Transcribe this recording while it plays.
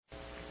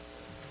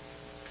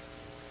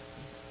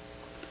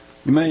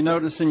You may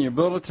notice in your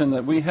bulletin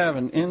that we have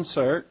an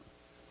insert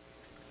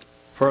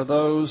for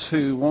those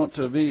who want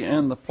to be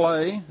in the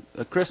play,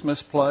 the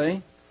Christmas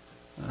play.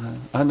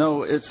 I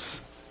know it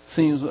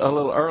seems a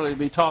little early to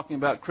be talking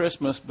about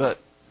Christmas, but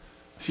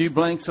a few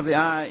blinks of the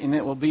eye and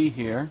it will be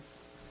here.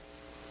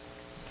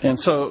 And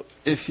so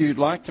if you'd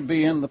like to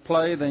be in the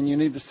play, then you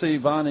need to see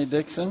Vonnie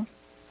Dixon.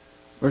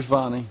 Where's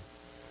Vonnie?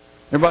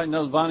 Everybody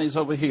knows Vonnie's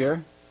over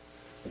here.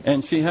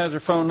 And she has her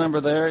phone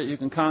number there. You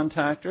can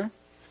contact her.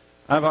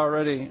 I've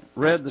already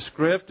read the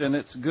script, and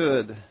it's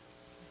good.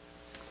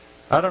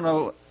 I don't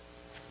know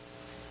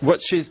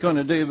what she's going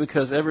to do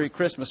because every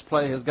Christmas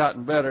play has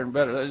gotten better and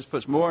better. That just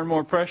puts more and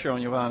more pressure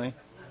on you, Vonnie.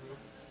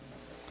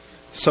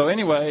 So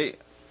anyway,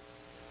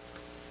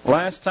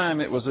 last time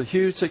it was a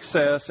huge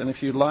success, and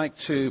if you'd like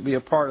to be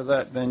a part of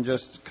that, then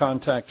just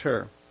contact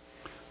her.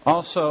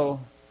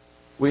 Also,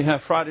 we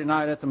have Friday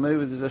night at the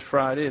movies this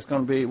Friday. It's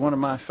going to be one of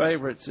my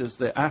favorites is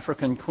The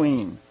African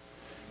Queen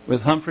with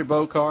Humphrey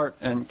Bogart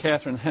and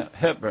Katharine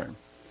Hepburn.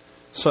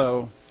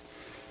 So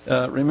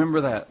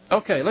remember that.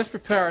 Okay, let's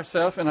prepare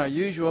ourselves in our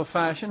usual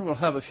fashion. We'll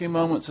have a few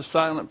moments of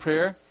silent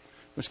prayer,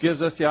 which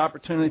gives us the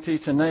opportunity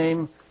to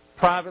name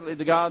privately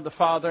to God the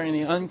Father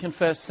any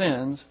unconfessed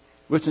sins,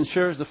 which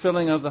ensures the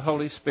filling of the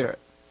Holy Spirit.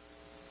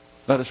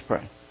 Let us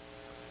pray.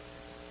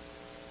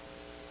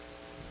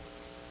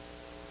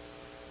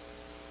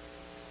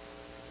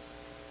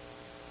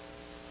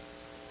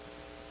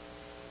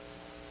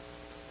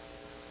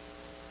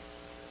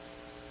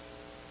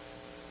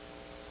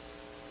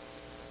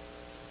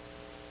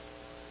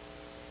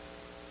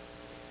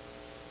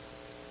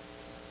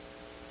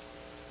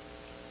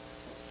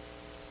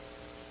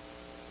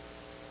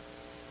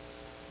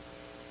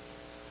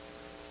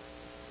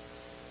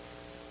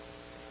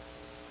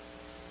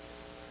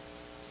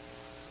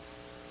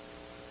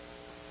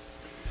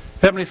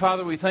 Heavenly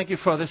Father, we thank you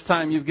for this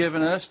time you've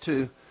given us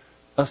to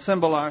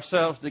assemble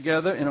ourselves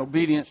together in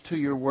obedience to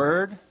your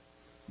word,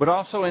 but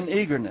also in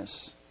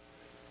eagerness.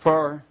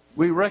 For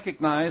we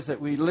recognize that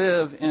we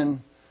live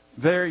in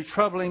very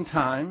troubling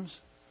times.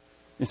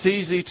 It's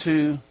easy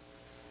to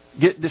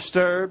get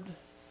disturbed,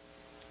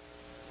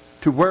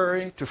 to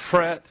worry, to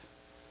fret.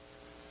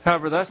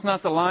 However, that's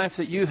not the life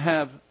that you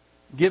have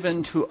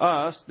given to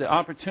us, the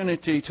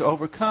opportunity to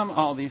overcome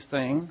all these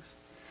things,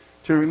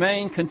 to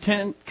remain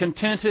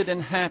contented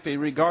and happy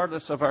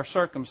regardless of our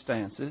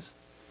circumstances.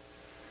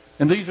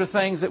 And these are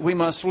things that we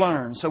must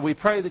learn. So we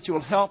pray that you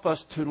will help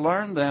us to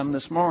learn them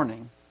this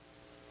morning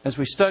as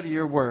we study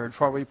your word.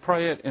 For we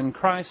pray it in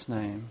Christ's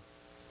name.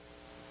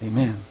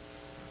 Amen.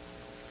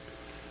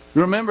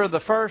 Remember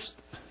the first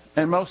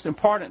and most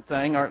important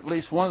thing, or at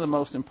least one of the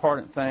most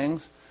important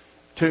things,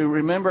 to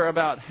remember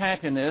about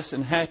happiness.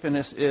 And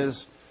happiness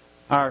is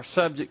our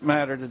subject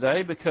matter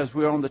today because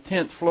we're on the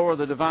 10th floor of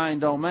the divine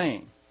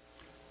domain.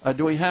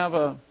 Do we have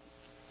a...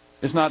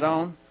 It's not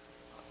on?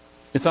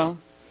 It's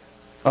on?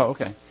 Oh,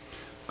 okay.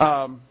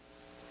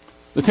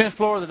 The 10th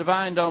floor of the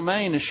divine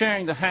domain is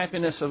sharing the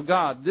happiness of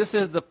God. This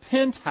is the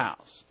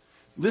penthouse.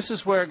 This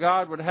is where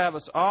God would have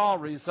us all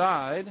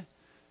reside.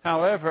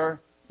 However,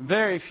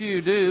 very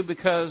few do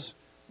because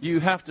you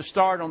have to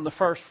start on the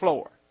first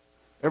floor.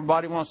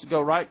 Everybody wants to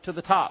go right to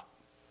the top.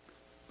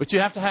 But you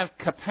have to have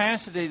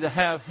capacity to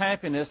have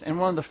happiness. And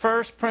one of the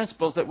first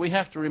principles that we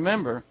have to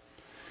remember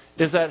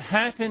is that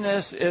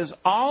happiness is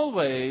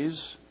always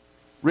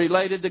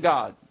related to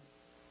God.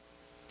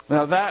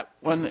 Now that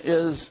one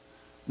is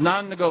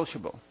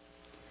non-negotiable.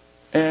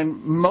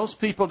 And most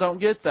people don't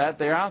get that.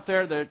 They're out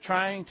there, they're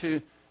trying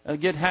to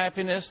get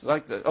happiness,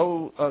 like the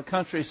old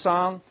country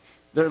song.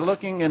 They're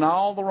looking in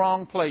all the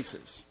wrong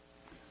places.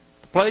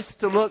 The place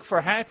to look for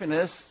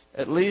happiness,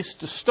 at least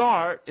to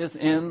start, is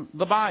in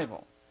the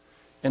Bible.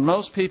 And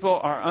most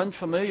people are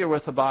unfamiliar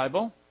with the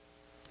Bible.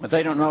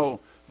 They don't know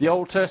the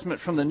Old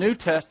Testament from the New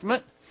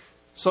Testament.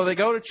 So they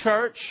go to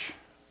church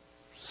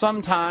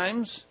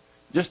sometimes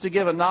just to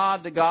give a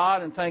nod to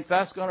God and think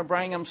that's going to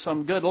bring them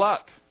some good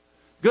luck.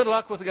 Good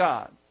luck with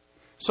God.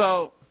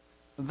 So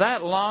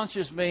that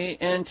launches me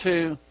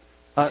into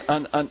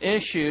an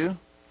issue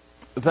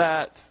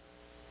that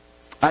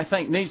I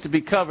think needs to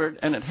be covered,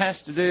 and it has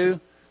to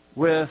do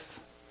with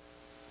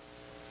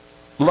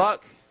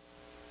luck,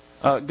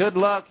 good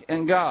luck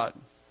in God,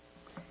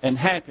 and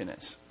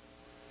happiness.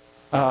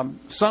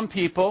 Some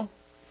people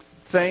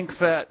think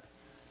that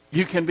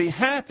you can be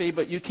happy,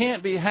 but you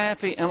can't be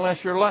happy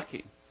unless you're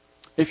lucky.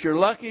 If you're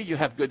lucky, you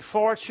have good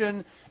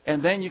fortune,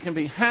 and then you can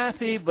be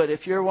happy. But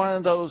if you're one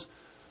of those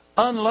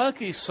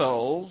unlucky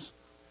souls,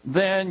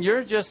 then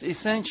you're just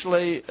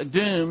essentially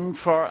doomed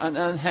for an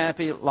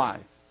unhappy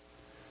life.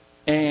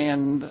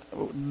 And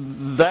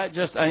that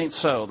just ain't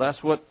so.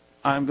 That's what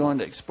I'm going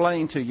to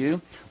explain to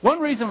you. One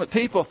reason that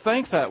people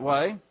think that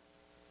way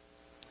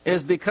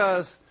is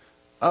because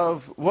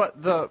of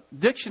what the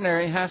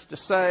dictionary has to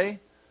say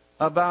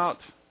about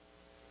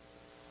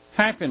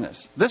happiness.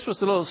 This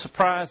was a little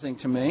surprising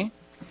to me.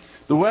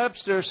 The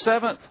Webster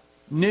 7th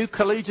New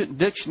Collegiate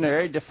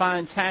Dictionary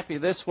defines happy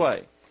this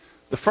way.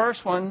 The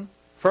first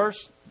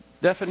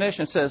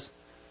definition says,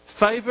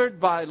 favored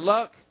by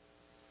luck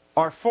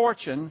or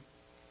fortune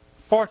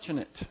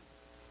fortunate.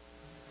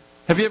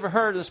 Have you ever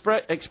heard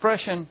the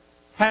expression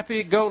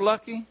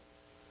happy-go-lucky?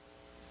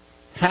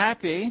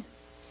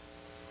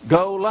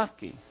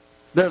 Happy-go-lucky.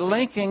 They're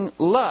linking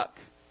luck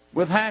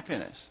with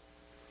happiness.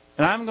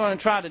 And I'm going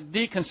to try to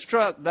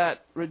deconstruct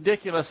that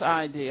ridiculous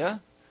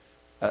idea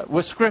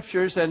with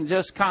scriptures and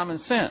just common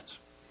sense.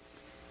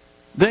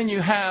 Then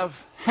you have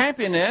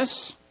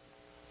happiness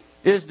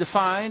is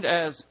defined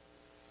as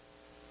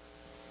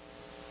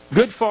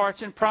good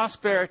fortune,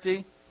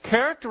 prosperity,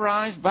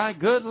 characterized by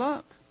good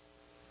luck.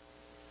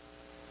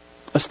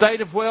 A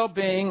state of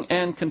well-being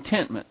and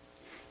contentment.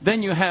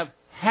 Then you have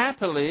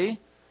happily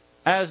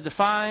as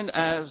defined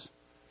as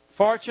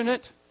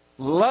fortunate,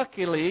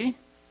 luckily,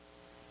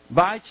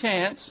 by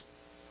chance,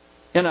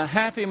 in a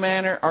happy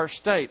manner or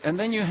state. And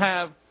then you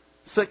have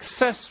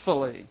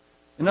successfully.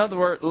 In other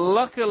words,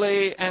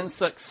 luckily and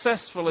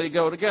successfully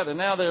go together.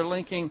 Now they're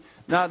linking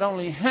not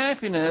only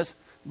happiness,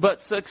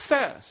 but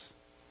success.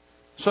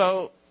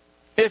 So,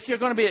 if you're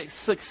going to be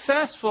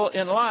successful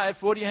in life,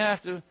 what do you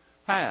have to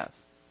have?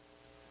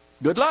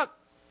 Good luck.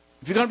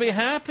 If you're going to be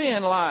happy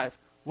in life,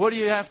 what do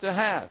you have to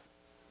have?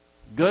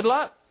 Good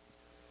luck.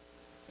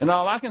 And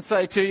all I can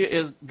say to you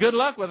is good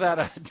luck with that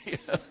idea.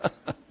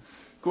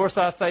 Of course,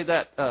 I say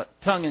that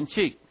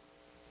tongue-in-cheek.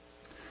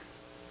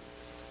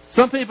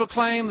 Some people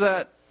claim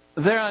that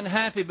they're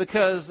unhappy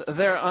because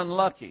they're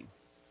unlucky.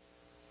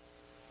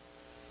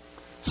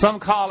 Some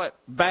call it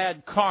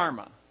bad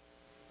karma.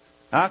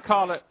 I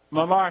call it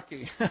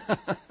malarkey.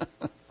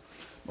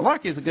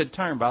 Malarkey is a good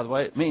term, by the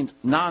way. It means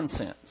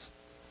nonsense.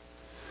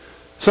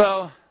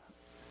 So,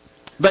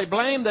 they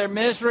blame their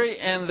misery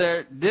and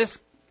their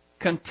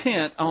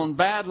discontent on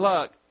bad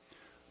luck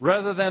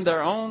rather than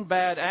their own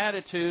bad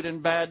attitude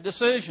and bad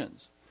decisions.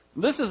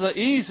 This is an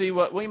easy,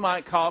 what we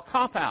might call,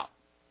 cop-out.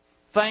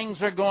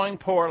 Things are going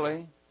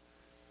poorly,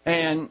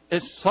 and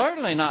it's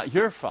certainly not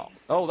your fault.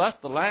 Oh, that's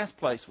the last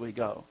place we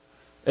go.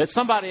 It's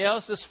somebody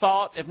else's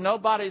fault. If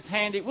nobody's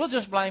handy, we'll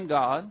just blame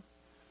God.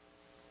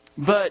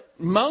 But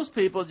most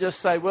people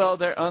just say, well,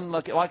 they're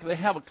unlucky. Like they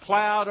have a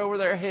cloud over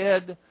their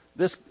head.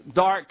 This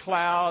dark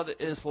cloud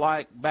is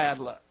like bad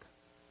luck.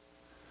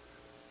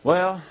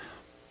 Well,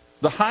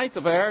 the height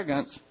of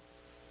arrogance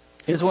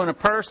is when a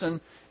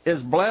person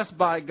is blessed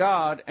by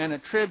God and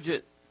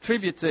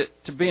attributes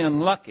it to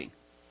being lucky.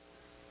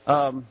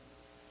 To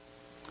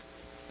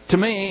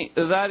me,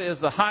 that is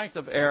the height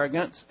of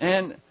arrogance.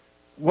 And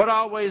what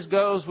always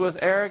goes with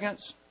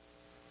arrogance?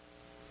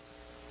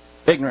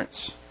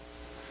 Ignorance.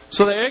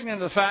 So they're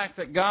ignorant of the fact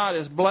that God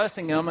is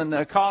blessing them and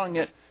they're calling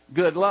it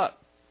good luck.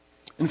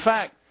 In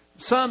fact,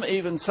 some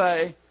even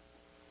say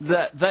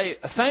that they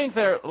think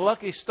they're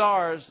lucky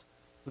stars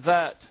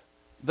that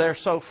they're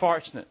so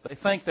fortunate. They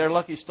think they're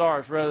lucky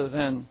stars rather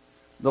than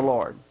the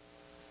Lord.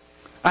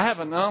 I have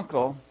an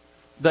uncle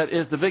that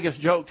is the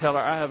biggest joke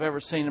teller I have ever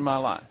seen in my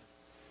life.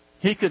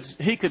 He could,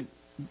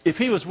 if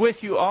he was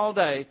with you all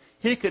day,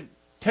 he could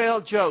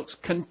tell jokes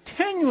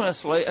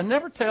continuously and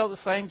never tell the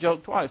same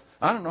joke twice.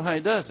 I don't know how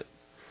he does it.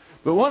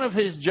 But one of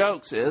his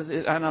jokes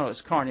is, I know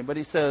it's corny, but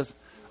he says,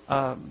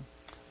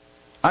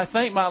 I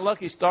think my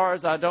lucky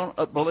stars I don't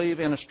believe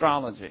in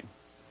astrology.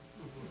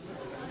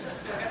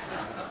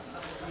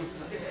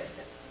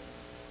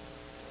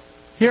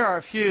 Here are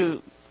a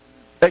few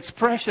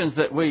expressions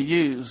that we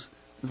use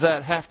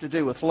that have to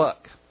do with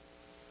luck.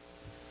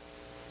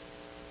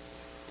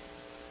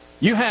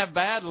 You have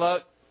bad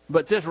luck,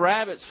 but this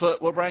rabbit's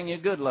foot will bring you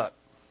good luck.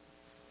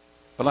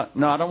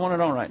 No, I don't want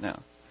it on right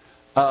now.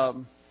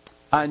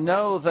 I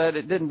know that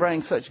it didn't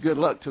bring such good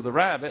luck to the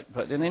rabbit,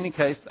 but in any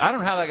case, I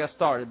don't know how that got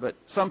started, but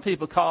some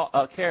people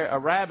carry a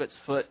rabbit's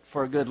foot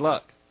for good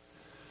luck.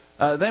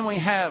 Then we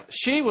have,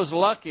 she was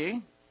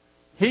lucky,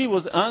 he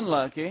was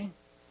unlucky,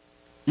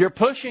 you're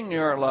pushing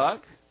your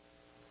luck,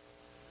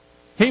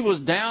 he was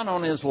down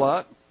on his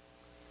luck,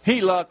 he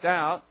lucked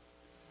out,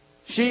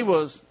 she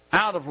was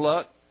out of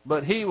luck,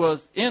 but he was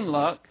in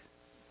luck.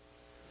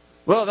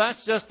 Well,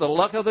 that's just the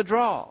luck of the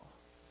draw.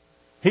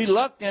 He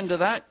lucked into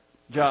that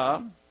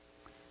job.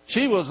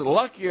 She was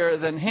luckier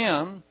than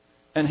him,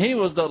 and he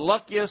was the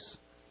luckiest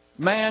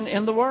man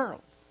in the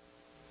world.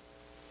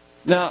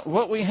 Now,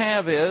 what we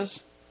have is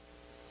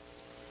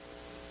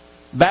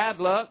bad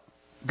luck,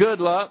 good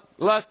luck,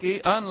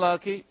 lucky,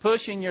 unlucky,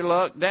 pushing your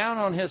luck, down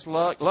on his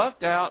luck,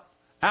 lucked out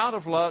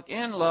of luck,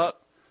 in luck,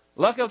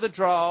 luck of the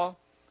draw,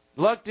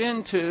 lucked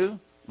into,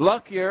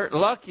 luckier,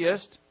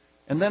 luckiest,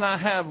 and then I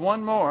have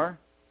one more.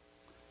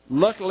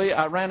 Luckily,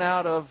 I ran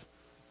out of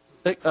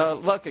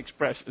luck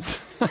expressions.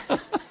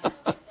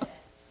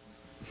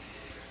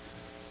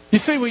 You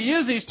see, we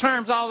use these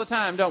terms all the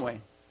time, don't we?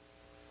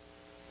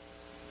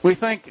 We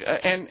think,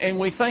 and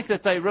we think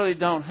that they really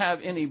don't have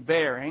any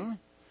bearing.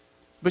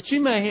 But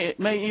you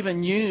may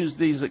even use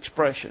these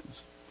expressions.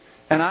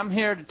 And I'm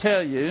here to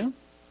tell you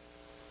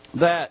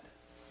that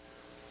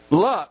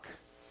luck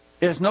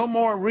is no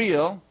more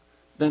real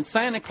than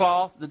Santa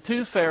Claus, the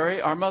Tooth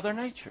Fairy, or Mother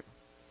Nature.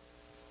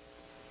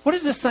 What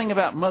is this thing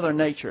about Mother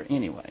Nature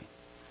anyway?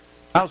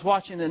 I was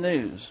watching the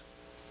news.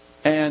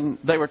 and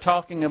they were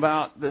talking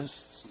about this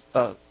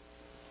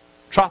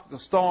tropical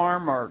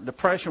storm or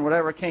depression,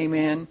 whatever came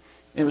in.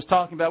 It was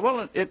talking about,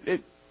 well,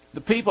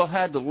 the people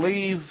had to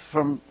leave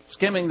from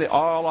skimming the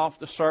oil off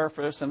the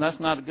surface, and that's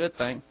not a good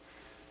thing.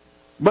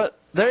 But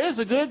there is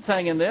a good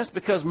thing in this,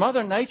 because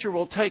Mother Nature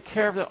will take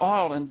care of the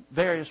oil in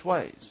various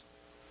ways.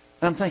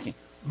 And I'm thinking,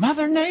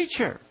 Mother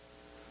Nature,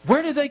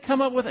 where did they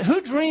come up with it?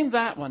 Who dreamed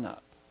that one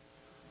up?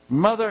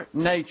 Mother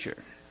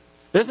Nature.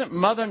 Isn't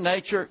Mother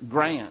Nature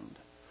grand?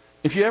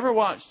 If you ever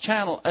watch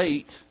Channel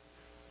 8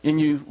 and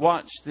you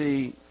watch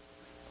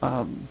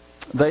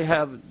they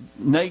have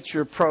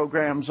nature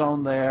programs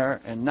on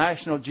there and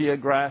National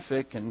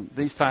Geographic and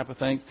these type of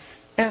things.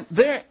 And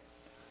they're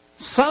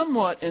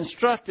somewhat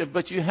instructive,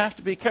 but you have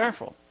to be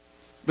careful,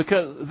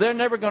 because they're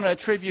never going to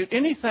attribute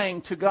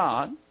anything to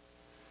God.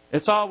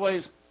 It's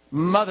always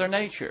Mother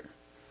Nature.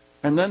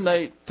 And then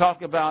they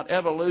talk about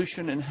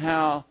evolution and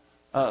how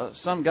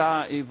some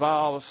guy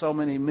evolved so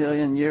many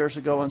million years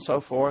ago and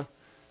so forth.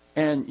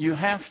 And you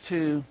have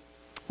to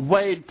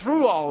wade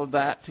through all of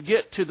that to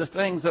get to the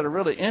things that are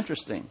really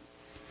interesting.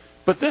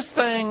 But this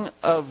thing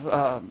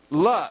of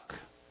luck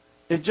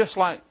is just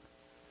like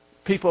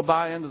people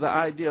buy into the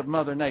idea of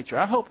Mother Nature.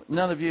 I hope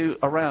none of you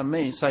around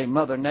me say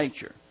Mother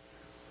Nature,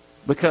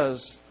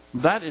 because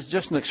that is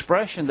just an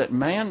expression that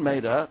man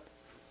made up.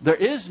 There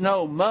is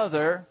no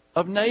Mother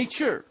of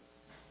Nature.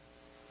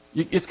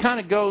 It kind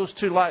of goes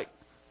to like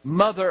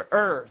Mother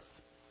Earth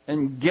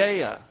and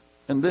Gaia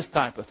and this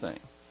type of thing.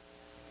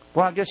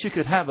 Well, I guess you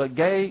could have a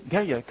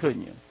Gaia,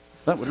 couldn't you?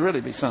 That would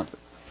really be something.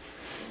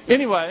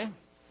 Anyway,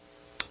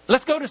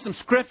 let's go to some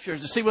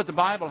scriptures to see what the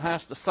Bible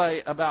has to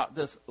say about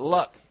this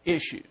luck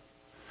issue.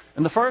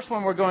 And the first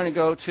one we're going to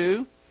go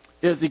to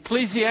is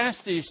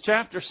Ecclesiastes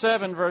chapter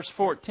 7, verse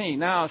 14.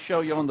 Now I'll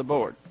show you on the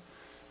board.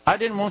 I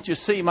didn't want you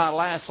to see my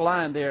last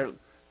line there.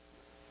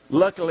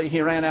 Luckily, he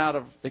ran out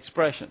of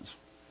expressions.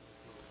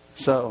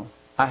 So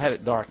I had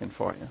it darkened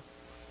for you.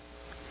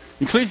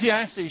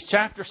 Ecclesiastes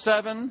chapter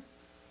 7,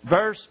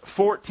 verse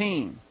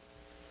 14.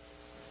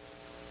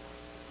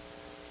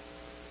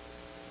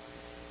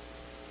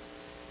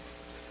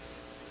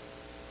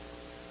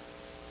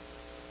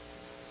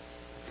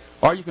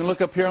 Or you can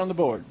look up here on the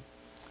board.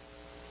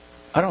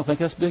 I don't think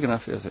that's big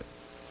enough, is it?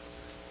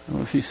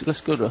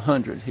 Let's go to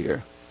 100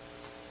 here.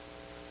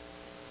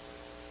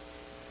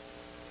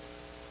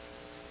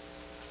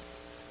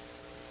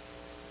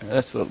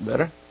 That's a little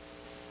better.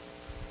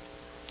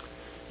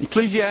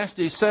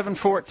 Ecclesiastes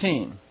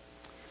 7:14.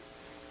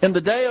 In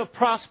the day of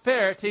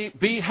prosperity,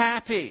 be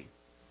happy.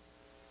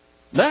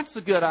 That's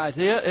a good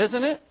idea,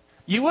 isn't it?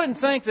 You wouldn't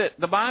think that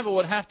the Bible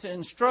would have to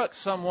instruct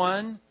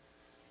someone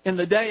in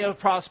the day of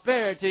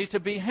prosperity to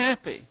be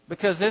happy.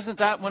 Because isn't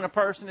that when a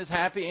person is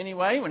happy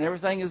anyway, when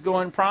everything is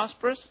going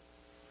prosperous?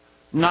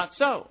 Not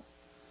so.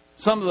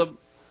 Some of the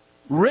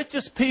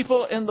richest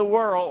people in the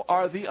world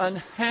are the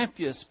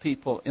unhappiest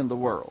people in the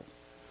world.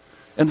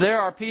 And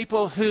there are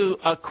people who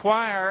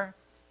acquire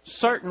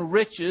certain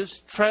riches,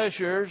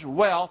 treasures,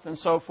 wealth, and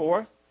so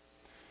forth.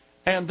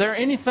 And they're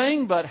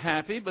anything but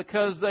happy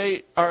because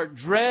they are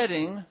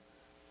dreading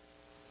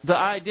the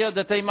idea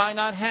that they might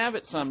not have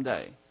it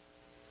someday.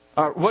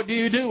 What do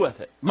you do with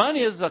it?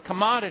 Money is a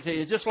commodity.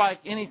 It's just like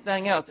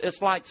anything else.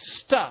 It's like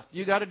stuff.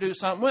 You got to do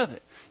something with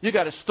it. You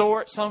got to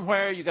store it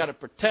somewhere. You got to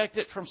protect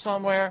it from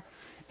somewhere.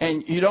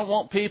 And you don't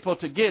want people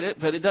to get it,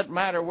 but it doesn't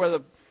matter whether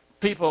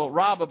people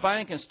rob a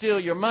bank and steal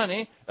your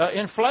money.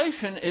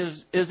 Inflation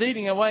is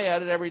eating away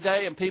at it every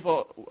day, and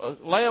people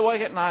lay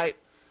awake at night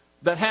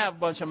that have a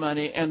bunch of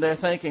money, and they're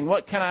thinking,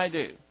 what can I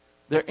do?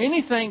 They're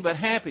anything but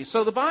happy.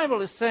 So the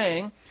Bible is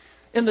saying,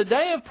 in the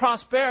day of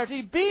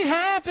prosperity, be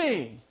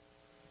happy.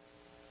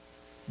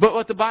 But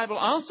what the Bible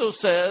also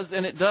says,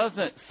 and it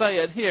doesn't say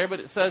it here, but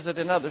it says it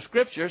in other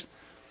scriptures,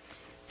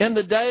 in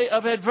the day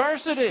of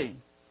adversity,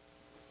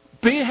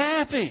 be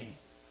happy.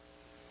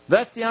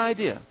 That's the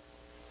idea.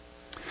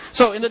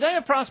 So in the day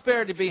of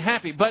prosperity, be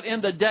happy. But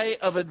in the day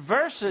of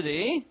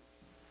adversity,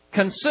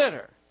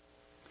 consider.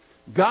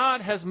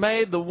 God has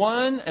made the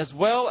one as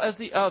well as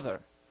the other.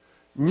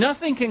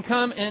 Nothing can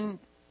come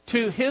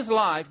into his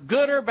life,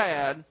 good or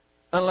bad,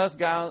 unless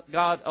God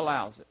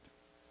allows it.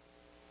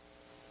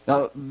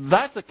 Now,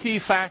 that's a key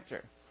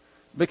factor.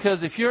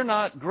 Because if you're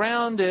not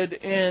grounded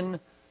in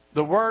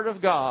the Word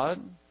of God,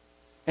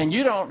 and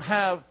you don't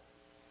have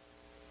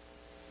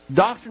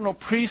doctrinal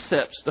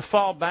precepts to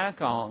fall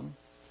back on,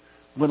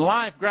 when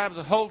life grabs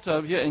a hold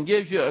of you and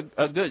gives you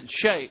a good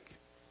shake,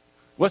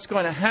 what's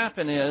going to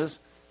happen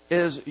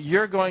is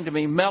you're going to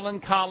be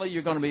melancholy,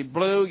 you're going to be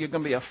blue, you're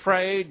going to be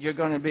afraid, you're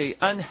going to be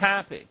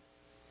unhappy.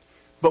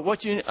 But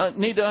what you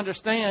need to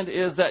understand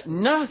is that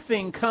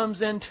nothing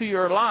comes into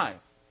your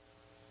life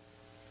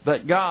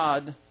that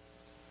God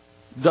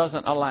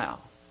doesn't allow.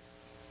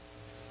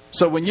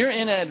 So when you're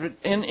in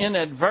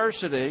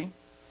adversity,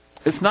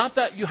 it's not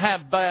that you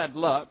have bad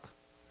luck.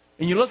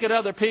 And you look at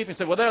other people and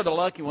say, well, they're the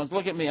lucky ones.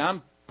 Look at me.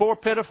 I'm poor,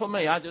 pitiful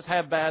me. I just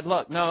have bad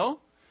luck. No.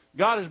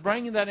 God is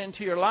bringing that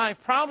into your life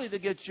probably to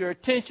get your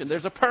attention.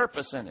 There's a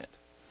purpose in it.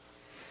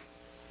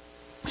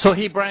 So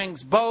He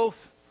brings both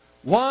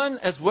one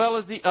as well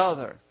as the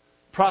other,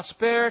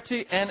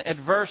 prosperity and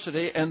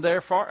adversity, and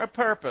therefore a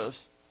purpose,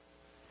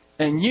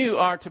 and you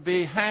are to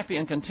be happy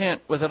and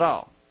content with it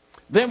all.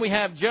 Then we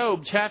have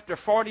Job chapter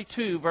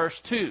 42, verse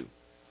 2.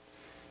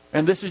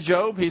 And this is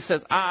Job. He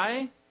says,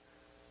 I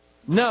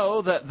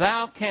know that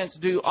thou canst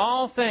do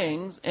all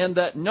things, and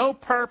that no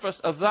purpose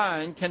of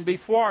thine can be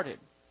thwarted.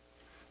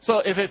 So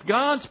if it's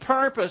God's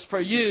purpose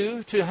for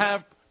you to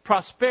have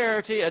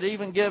prosperity at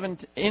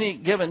any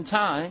given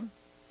time,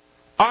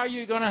 are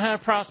you going to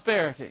have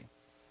prosperity?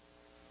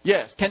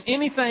 Yes. Can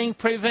anything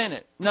prevent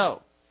it?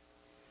 No.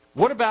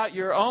 What about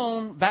your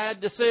own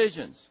bad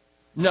decisions?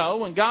 No.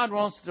 When God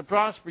wants to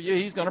prosper you,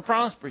 He's going to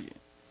prosper you.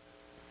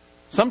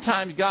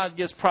 Sometimes God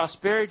gives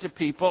prosperity to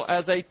people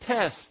as a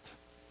test.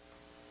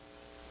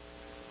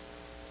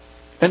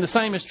 And the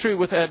same is true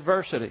with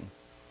adversity.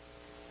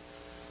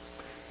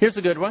 Here's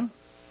a good one.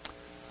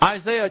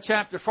 Isaiah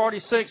chapter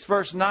 46,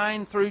 verse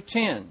 9 through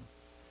 10.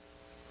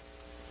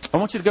 I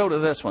want you to go to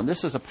this one.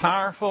 This is a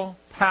powerful,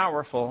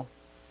 powerful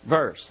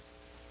verse.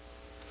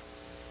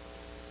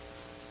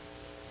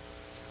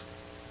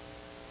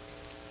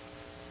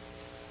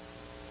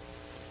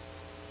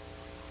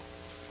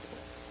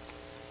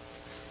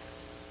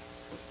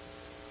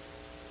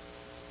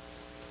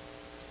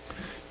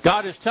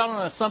 God is telling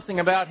us something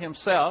about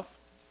Himself.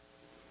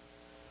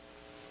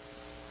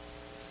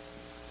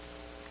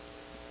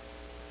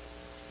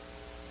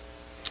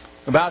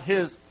 About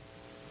His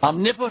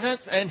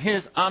omnipotence and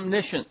His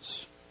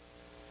omniscience.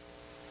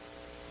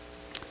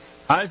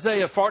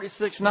 Isaiah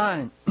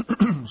 46:9.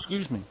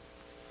 Excuse me.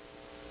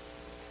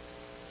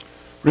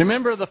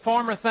 Remember the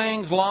former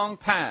things long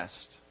past.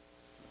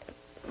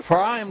 For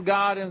I am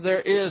God and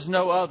there is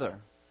no other.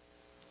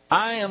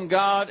 I am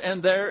God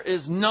and there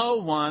is no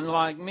one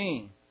like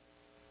me.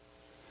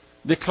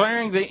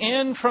 Declaring the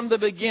end from the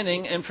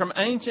beginning and from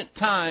ancient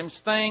times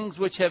things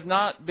which have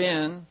not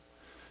been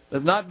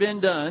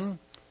done,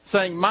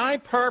 saying, my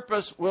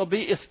purpose will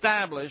be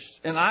established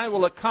and I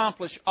will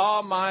accomplish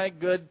all my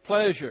good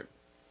pleasure.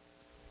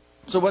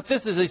 So what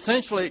this is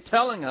essentially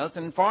telling us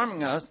and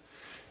informing us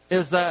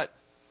is that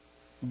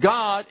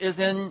God is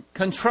in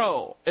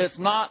control. It's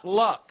not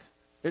luck.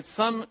 It's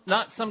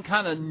not some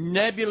kind of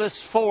nebulous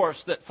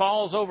force that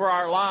falls over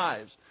our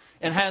lives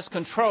and has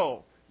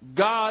control.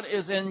 God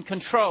is in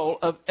control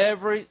of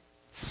every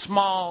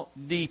small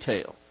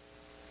detail.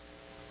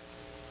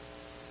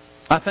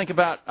 I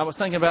was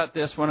thinking about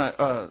this when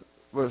I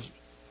was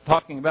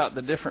talking about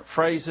the different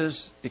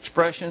phrases,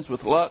 expressions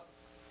with luck,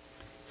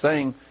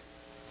 saying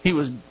he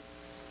was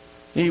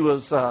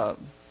down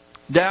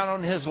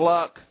on his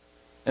luck,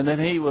 and then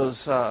he was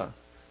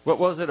what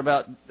was it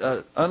about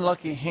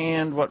unlucky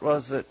hand? What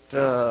was it?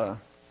 The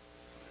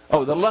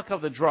luck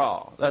of the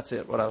draw. That's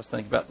it. What I was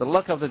thinking about, the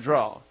luck of the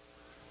draw.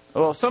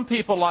 Well, some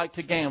people like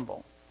to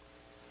gamble,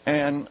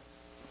 and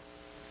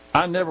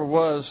I never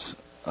was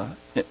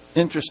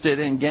interested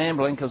in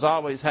gambling because I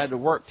always had to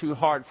work too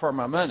hard for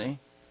my money.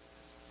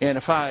 And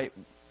if I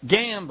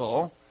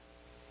gamble,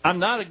 I'm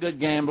not a good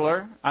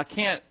gambler. I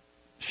can't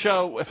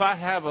show. If I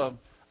have a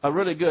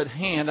really good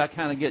hand, I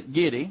kind of get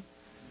giddy.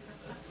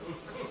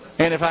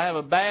 And if I have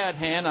a bad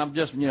hand, I'm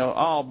just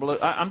all blue.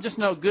 I'm just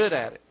no good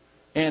at it.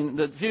 And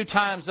the few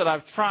times that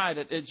I've tried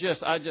it,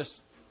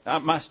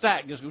 my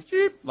stack just goes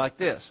like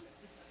this.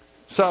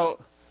 So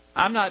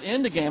I'm not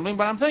into gambling,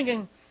 but I'm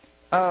thinking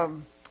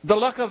the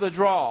luck of the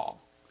draw.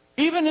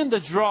 Even in the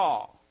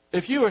draw,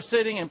 if you are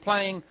sitting and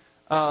playing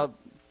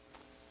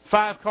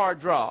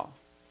 5-card draw,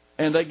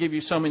 and they give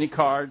you so many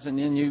cards, and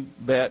then you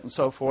bet and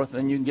so forth,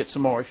 and you can get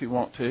some more if you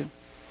want to.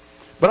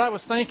 But I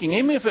was thinking,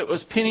 even if it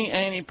was penny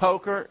ante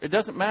poker, it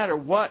doesn't matter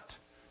what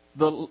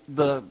the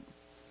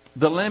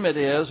limit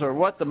is or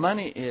what the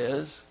money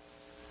is.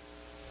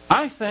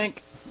 I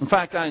think, in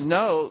fact, I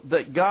know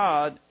that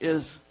God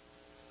is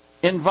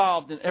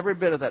involved in every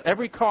bit of that.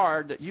 Every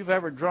card that you've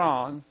ever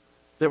drawn,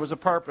 there was a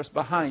purpose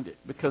behind it,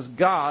 because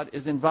God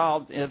is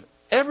involved in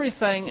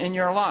everything in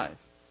your life.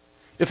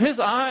 If His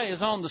eye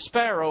is on the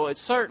sparrow,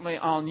 it's certainly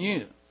on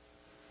you.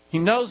 He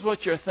knows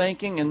what you're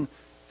thinking,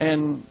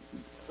 and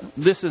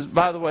this is,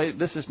 by the way,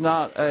 this is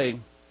not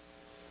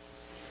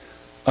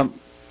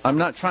I'm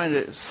not trying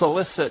to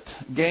solicit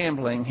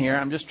gambling here.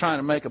 I'm just trying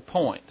to make a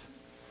point.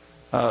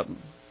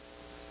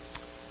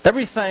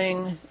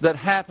 Everything that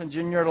happens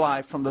in your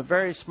life, from the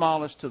very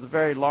smallest to the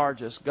very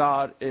largest,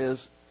 God is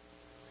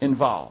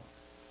involved.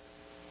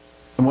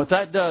 And what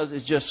that does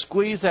is just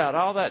squeeze out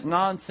all that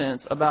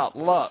nonsense about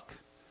luck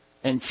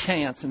and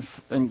chance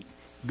and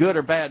good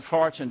or bad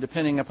fortune,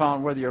 depending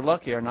upon whether you're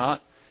lucky or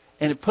not.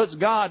 And it puts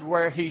God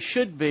where He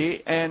should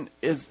be and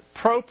is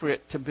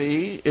appropriate to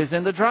be, is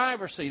in the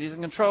driver's seat. He's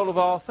in control of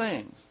all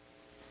things.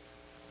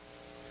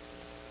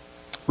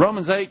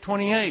 Romans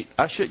 8:28.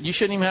 You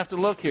shouldn't even have to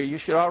look here. You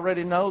should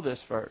already know this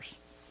verse.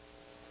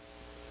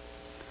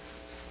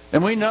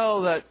 And we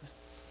know that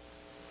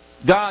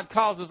God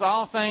causes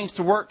all things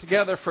to work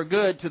together for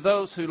good to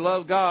those who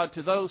love God,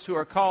 to those who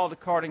are called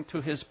according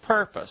to His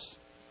purpose.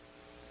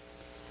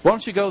 Why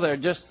don't you go there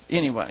just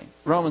anyway?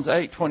 Romans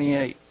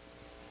 8:28.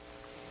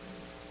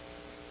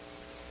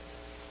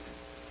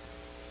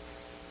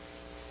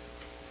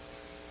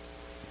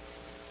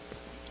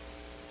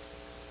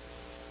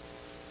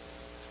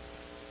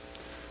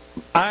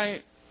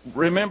 I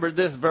remembered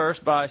this verse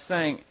by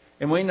saying,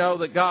 and we know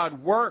that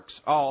God works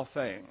all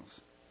things.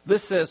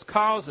 This says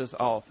causes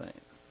all things.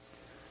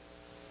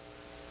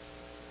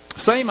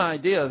 Same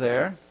idea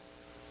there.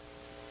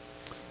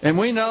 And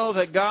we know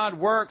that God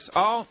works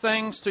all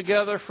things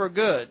together for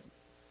good.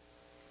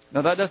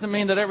 Now that doesn't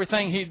mean that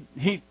everything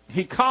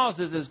He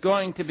causes is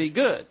going to be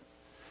good.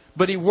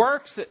 But He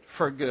works it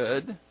for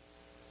good.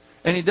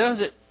 And He does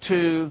it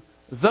to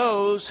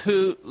those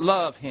who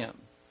love Him.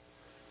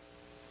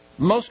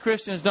 Most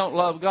Christians don't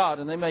love God.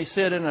 And they may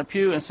sit in a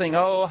pew and sing,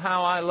 "Oh,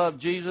 how I love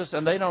Jesus."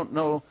 And they don't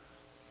know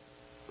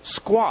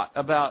squat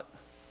about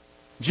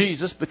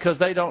Jesus because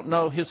they don't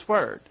know His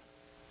Word.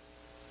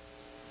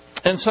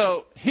 And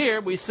so here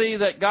we see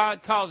that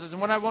God causes. And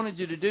what I wanted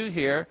you to do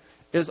here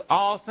is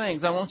all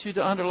things. I want you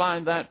to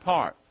underline that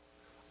part.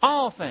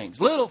 All things,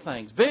 little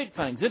things, big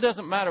things. It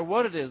doesn't matter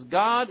what it is.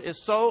 God is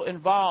so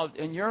involved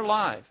in your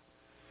life.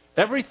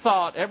 Every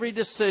thought, every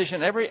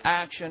decision, every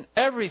action,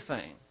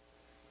 everything.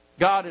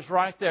 God is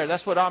right there.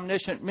 That's what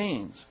omniscient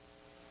means.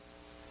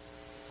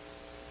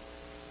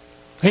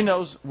 He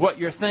knows what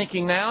you're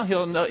thinking now.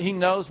 He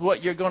knows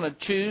what you're going to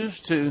choose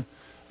to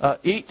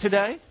eat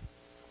today.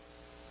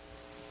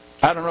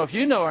 I don't know if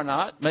you know or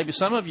not. Maybe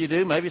some of you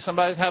do. Maybe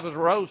somebody's having a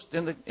roast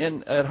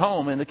at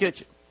home in the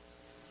kitchen.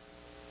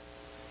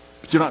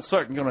 But you're not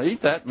certain you're going to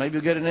eat that. Maybe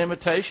you'll get an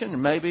invitation,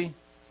 and maybe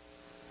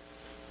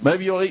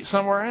you'll eat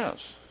somewhere else.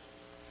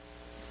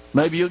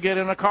 Maybe you'll get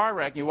in a car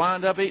wreck and you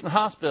wind up eating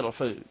hospital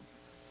food.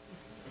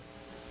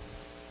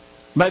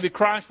 Maybe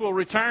Christ will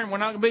return. We're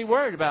not going to be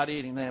worried about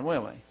eating then,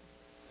 will we?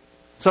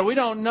 So we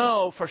don't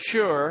know for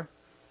sure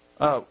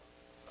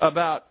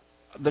about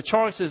the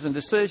choices and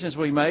decisions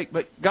we make,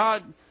 but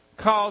God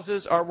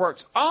causes or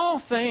works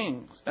all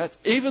things, that's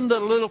even the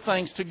little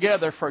things,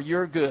 together for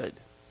your good.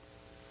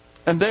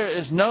 And there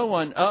is no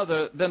one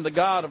other than the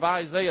God of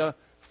Isaiah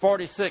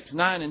 46,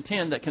 9 and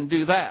 10 that can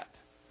do that.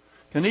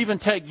 Can even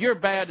take your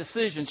bad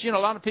decisions. You know,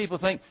 a lot of people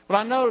think, well,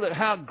 I know that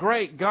how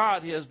great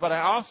God is, but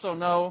I also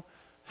know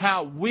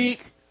how weak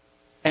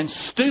and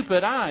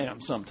stupid I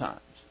am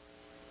sometimes.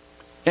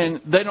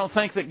 And they don't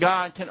think that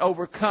God can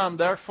overcome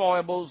their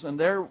foibles and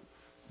their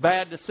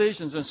bad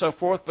decisions and so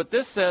forth. But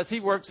this says He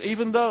works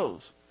even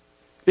those.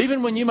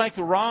 Even when you make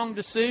the wrong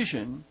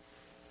decision,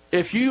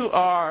 if you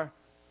are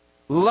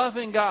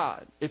loving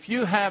God, if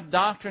you have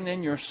doctrine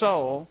in your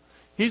soul,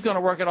 He's going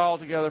to work it all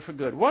together for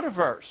good. What a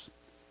verse.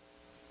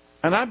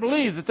 And I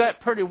believe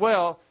that pretty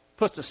well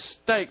puts a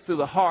stake through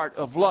the heart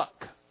of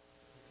luck.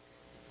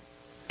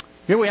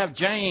 Here we have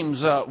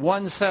James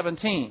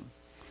 1:17.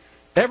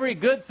 Every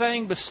good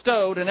thing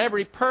bestowed and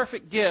every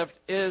perfect gift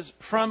is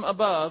from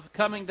above,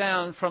 coming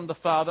down from the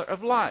Father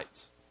of lights.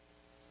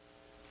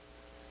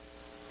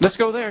 Let's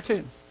go there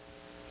too.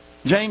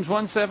 James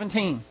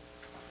 1:17.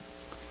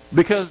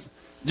 Because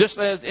just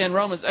as in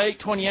Romans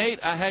 8:28,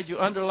 I had you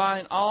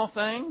underline all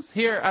things.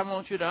 Here I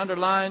want you to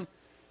underline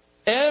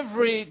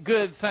every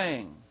good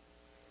thing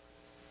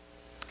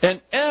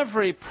and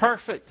every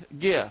perfect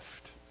gift.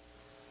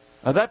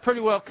 Now that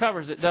pretty well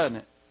covers it, doesn't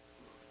it?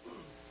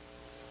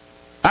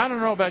 I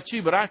don't know about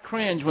you, but I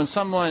cringe when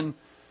someone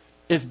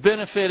is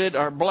benefited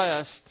or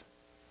blessed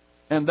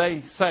and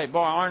they say, "Boy,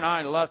 aren't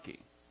I lucky?"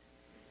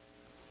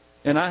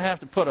 And I have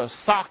to put a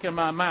sock in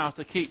my mouth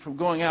to keep from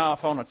going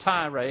off on a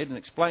tirade and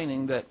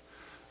explaining that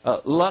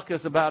luck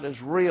is about as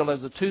real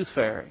as a tooth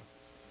fairy.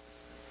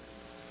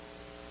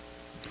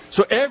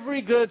 So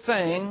every good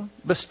thing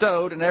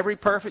bestowed and every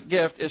perfect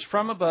gift is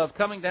from above,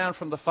 coming down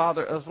from the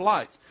Father of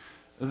lights.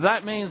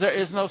 That means there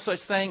is no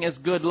such thing as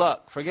good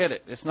luck. Forget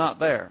it. It's not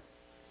there.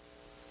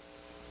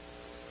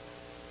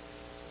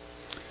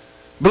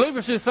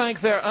 Believers who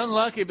think they're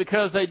unlucky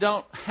because they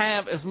don't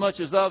have as much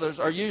as others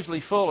are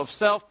usually full of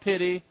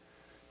self-pity,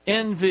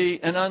 envy,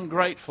 and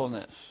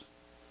ungratefulness.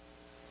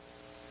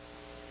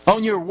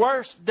 On your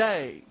worst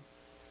day,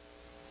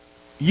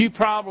 you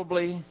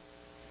probably,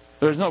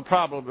 there's no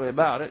probably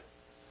about it,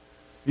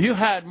 you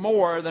had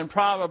more than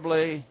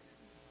probably,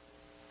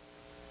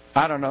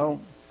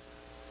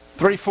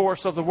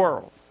 3/4 of the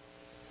world.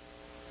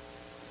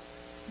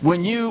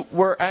 When you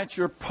were at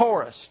your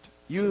poorest,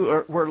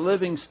 you were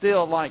living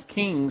still like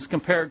kings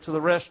compared to the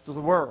rest of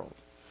the world.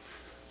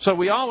 So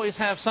we always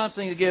have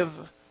something to give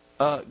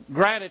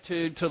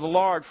gratitude to the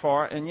Lord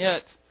for, and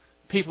yet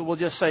people will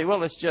just say,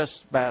 well, it's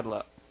just bad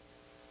luck.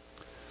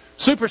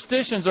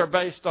 Superstitions are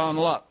based on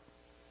luck.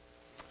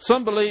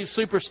 Some believe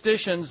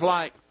superstitions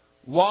like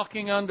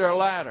walking under a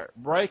ladder,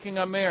 breaking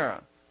a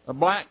mirror, a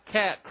black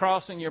cat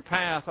crossing your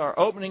path, or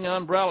opening an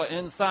umbrella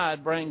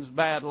inside brings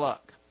bad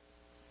luck.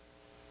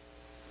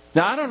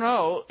 Now, I don't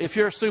know if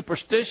you're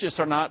superstitious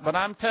or not, but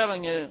I'm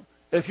telling you,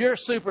 if you're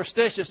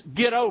superstitious,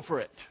 get over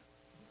it.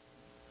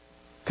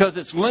 Because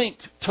it's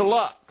linked to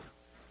luck.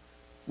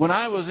 When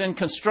I was in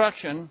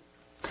construction,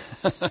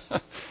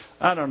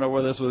 I don't know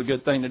whether this was a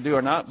good thing to do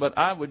or not, but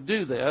I would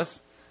do this,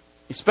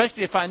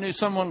 especially if I knew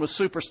someone was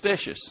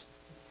superstitious.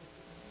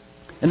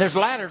 And there's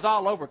ladders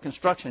all over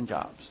construction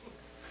jobs.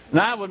 And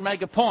I would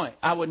make a point.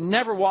 I would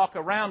never walk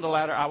around the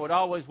ladder. I would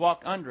always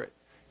walk under it.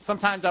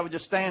 Sometimes I would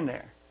just stand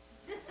there.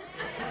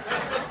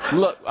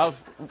 look, I was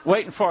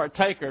waiting for a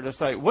taker to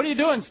say, "What are you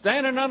doing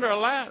standing under a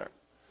ladder?"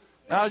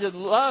 And I just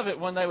love it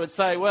when they would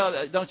say,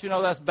 "Well, don't you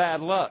know that's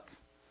bad luck?"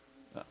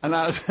 And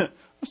I'm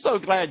so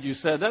glad you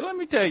said that. Let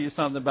me tell you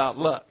something about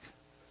luck.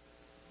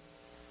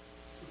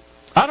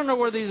 I don't know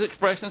where these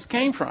expressions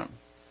came from.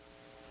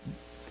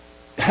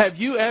 Have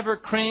you ever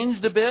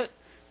cringed a bit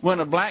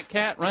when a black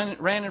cat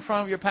ran in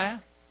front of your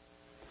path?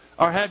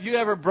 Or have you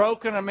ever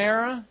broken a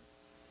mirror?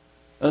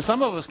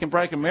 Some of us can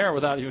break a mirror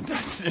without even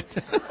touching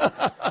it.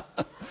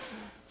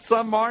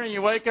 Some morning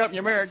you wake up and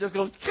your mirror just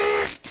goes...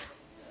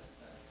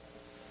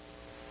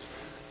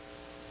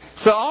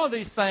 So all of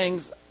these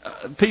things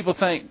people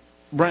think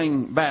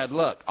bring bad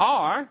luck.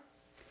 Or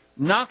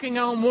knocking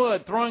on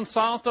wood, throwing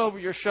salt over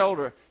your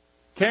shoulder,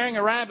 carrying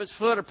a rabbit's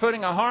foot, or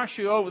putting a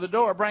horseshoe over the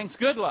door brings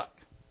good luck.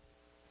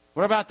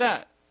 What about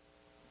that?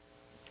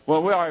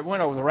 Well, we already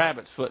went over the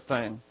rabbit's foot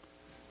thing.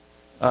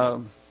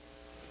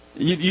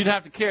 You'd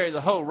have to carry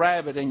the whole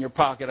rabbit in your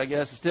pocket, I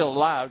guess, still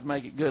alive to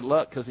make it good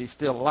luck because he's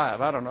still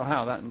alive. I don't know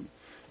how that...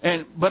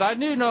 But I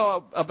do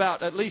know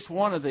about at least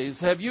one of these.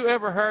 Have you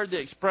ever heard the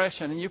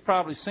expression, and you've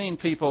probably seen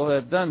people who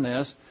have done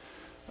this,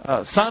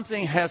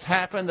 something has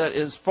happened that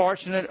is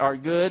fortunate or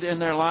good in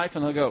their life,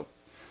 and they'll go,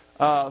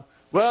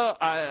 well,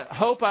 I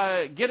hope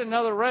I get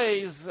another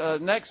raise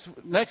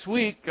next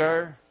week,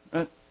 or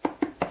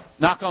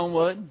knock on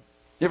wood.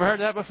 You ever heard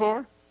that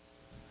before?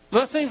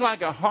 Well, that seems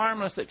like a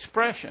harmless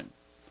expression.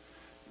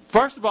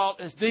 First of all,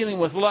 it's dealing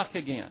with luck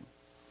again.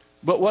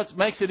 But what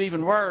makes it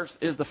even worse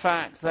is the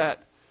fact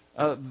that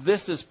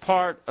this is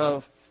part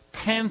of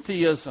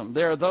pantheism.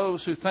 There are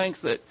those who think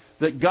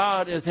that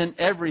God is in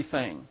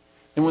everything.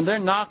 And when they're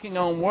knocking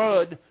on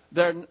wood,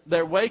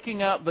 they're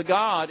waking up the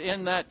God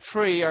in that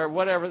tree or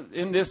whatever,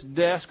 in this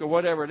desk or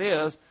whatever it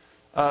is,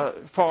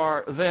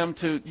 for them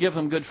to give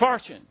them good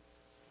fortune.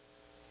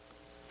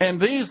 And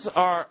these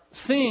are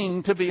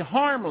seen to be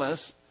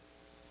harmless,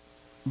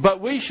 but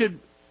we should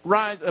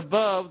rise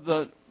above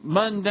the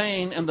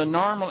mundane and the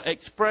normal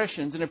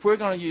expressions. And if we're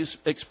going to use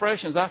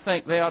expressions, I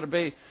think they ought to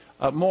be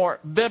more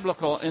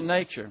biblical in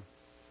nature.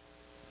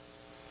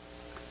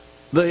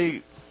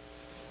 The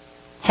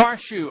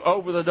horseshoe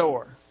over the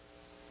door.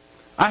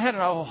 I had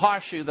an old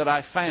horseshoe that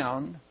I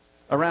found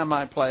around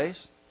my place,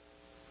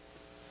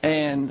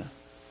 and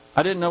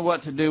I didn't know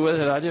what to do with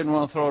it. I didn't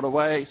want to throw it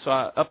away, so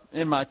up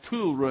in my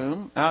tool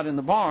room out in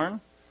the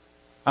barn,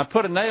 I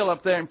put a nail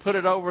up there and put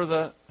it over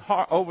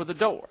the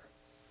door.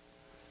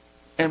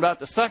 And about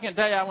the second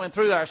day I went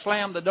through there, I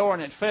slammed the door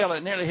and it fell.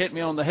 It nearly hit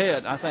me on the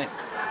head. I think,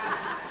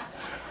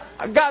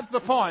 I got the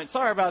point.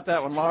 Sorry about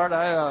that one, Lord.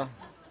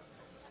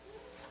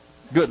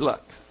 Good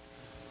luck.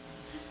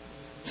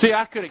 See,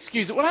 I could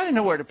excuse it. Well, I didn't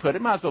know where to put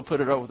it. Might as well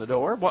put it over the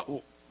door.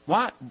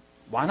 Why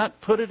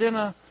not put it in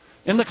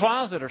the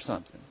closet or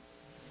something?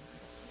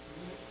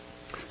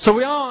 So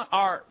we all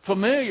are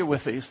familiar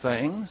with these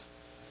things,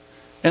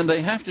 and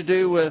they have to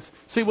do with...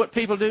 See, what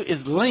people do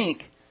is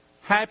link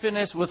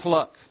happiness with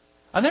luck.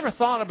 I never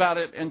thought about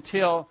it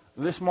until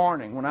this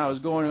morning when I was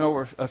going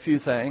over a few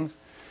things,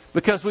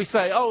 because we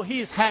say, oh,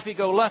 he's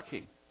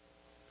happy-go-lucky.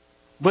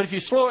 But if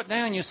you slow it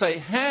down, you say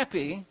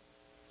happy-go-lucky.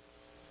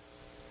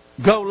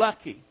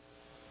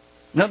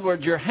 In other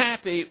words, you're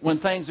happy when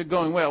things are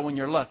going well, when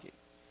you're lucky.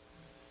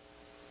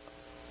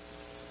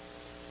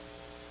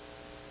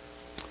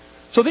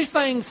 So these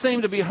things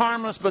seem to be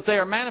harmless, but they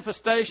are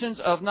manifestations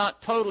of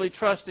not totally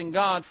trusting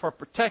God for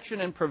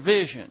protection and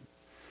provision.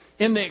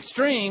 In the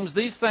extremes,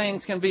 these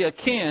things can be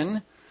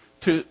akin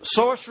to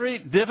sorcery,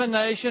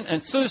 divination,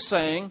 and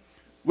soothsaying,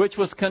 which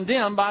was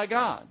condemned by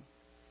God.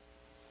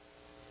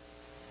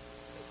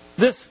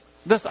 This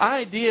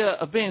idea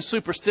of being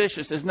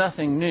superstitious is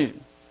nothing new.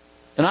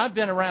 And I've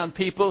been around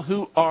people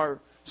who are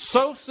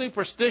so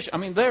superstitious. I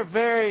mean, they're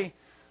very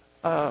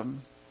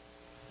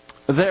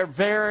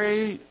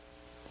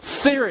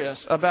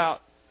serious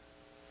about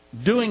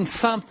doing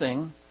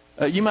something.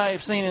 You may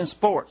have seen in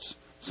sports.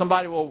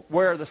 Somebody will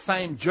wear the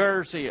same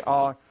jersey,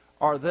 or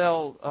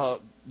they'll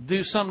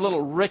do some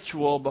little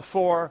ritual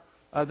before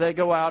they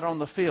go out on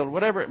the field,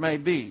 whatever it may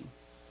be.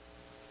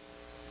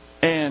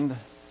 And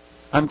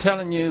I'm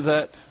telling you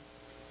that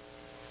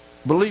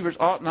believers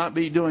ought not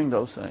be doing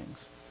those things,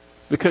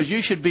 because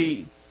you should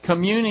be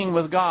communing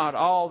with God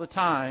all the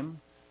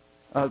time.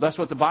 That's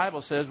what the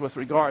Bible says with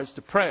regards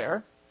to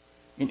prayer.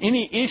 In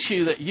any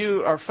issue that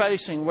you are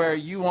facing where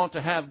you want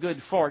to have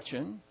good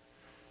fortune,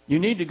 you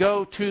need to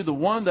go to the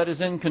one that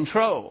is in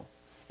control.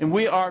 And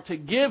we are to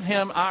give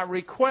Him our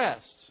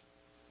requests.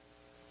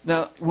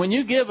 Now, when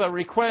you give a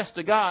request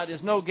to God,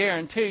 there's no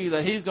guarantee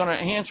that He's going to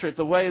answer it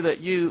the way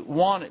that you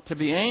want it to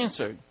be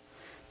answered.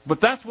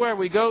 But that's where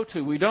we go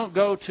to. We don't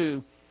go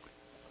to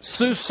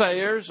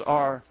soothsayers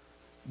or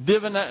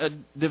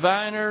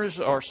diviners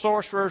or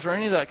sorcerers or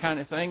any of that kind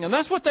of thing. And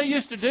that's what they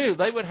used to do.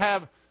 They would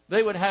have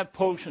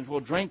potions.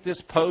 We'll drink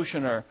this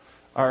potion,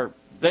 or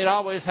they'd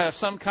always have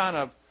some kind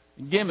of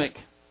gimmick.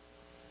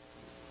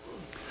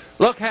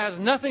 Luck has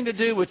nothing to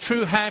do with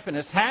true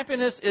happiness.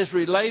 Happiness is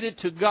related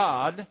to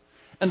God,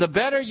 and the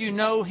better you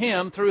know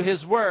Him through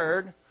His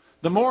Word,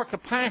 the more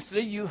capacity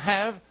you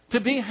have to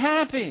be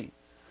happy.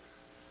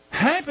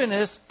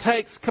 Happiness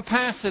takes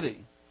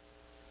capacity.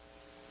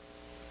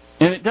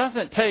 And it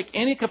doesn't take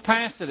any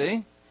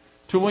capacity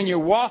to when you're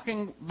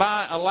walking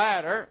by a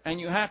ladder and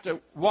you have to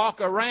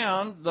walk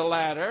around the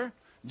ladder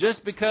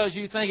just because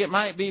you think it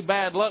might be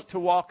bad luck to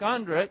walk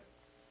under it.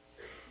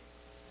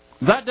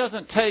 That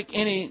doesn't take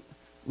any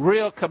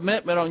real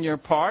commitment on your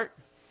part.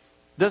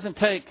 Doesn't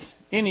take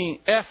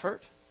any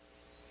effort.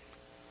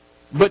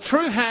 But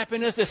true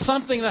happiness is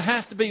something that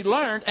has to be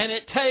learned, and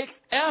it takes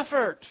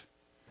effort.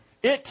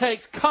 It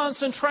takes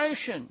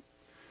concentration.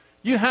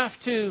 You have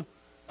to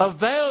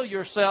avail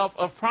yourself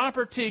of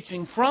proper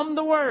teaching from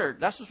the Word.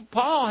 That's what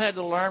Paul had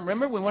to learn.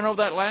 Remember, we went over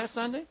that last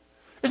Sunday?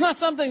 It's not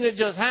something that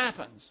just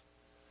happens.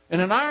 And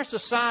in our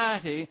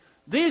society,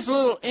 these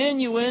little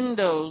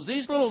innuendos,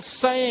 these little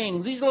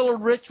sayings, these little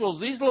rituals,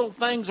 these little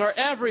things are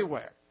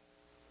everywhere.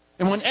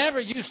 And whenever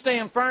you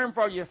stand firm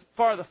for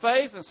the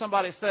faith and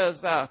somebody says,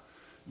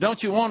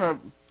 don't you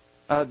want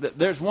to...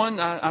 there's one,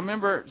 I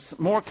remember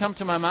more come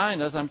to my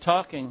mind as I'm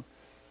talking,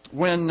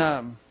 when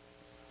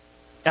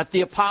at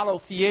the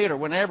Apollo Theater,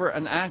 whenever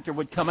an actor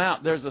would come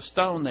out, there's a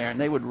stone there, and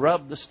they would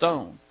rub the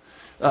stone.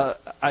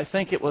 I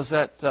think it was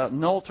at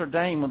Notre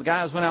Dame, when the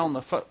guys went out on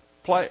the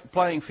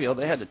playing field,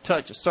 they had to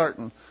touch a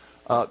certain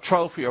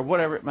trophy or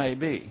whatever it may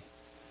be.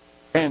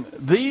 And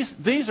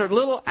these are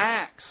little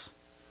acts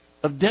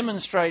of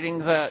demonstrating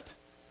that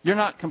you're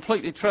not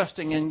completely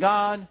trusting in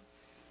God,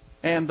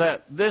 and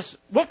that this...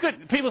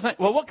 people think,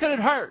 well, what could it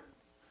hurt?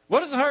 What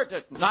does it hurt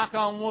to knock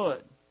on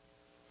wood?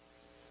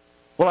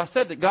 Well, I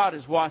said that God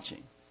is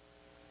watching.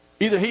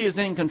 Either He is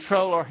in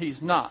control or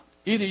He's not.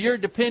 Either you're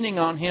depending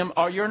on Him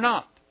or you're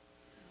not.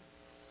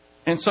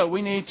 And so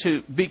we need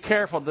to be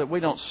careful that we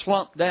don't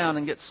slump down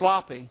and get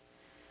sloppy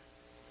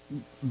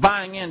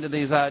buying into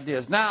these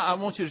ideas. Now I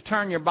want you to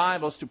turn your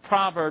Bibles to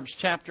Proverbs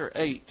chapter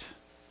 8.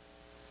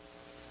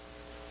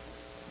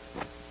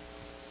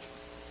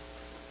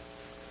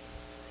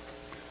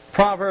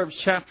 Proverbs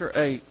chapter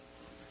 8.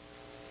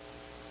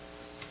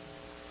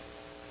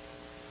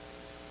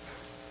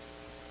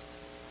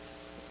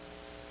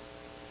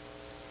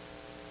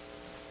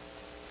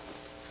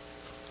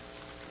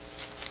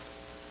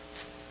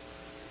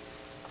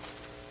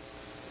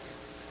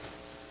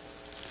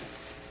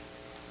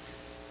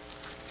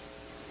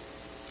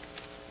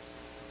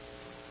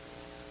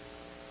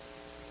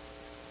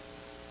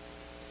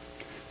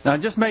 Now, I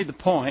just made the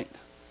point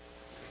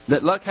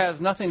that luck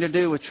has nothing to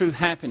do with true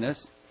happiness,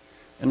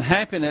 and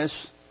happiness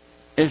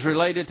is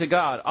related to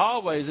God.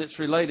 Always it's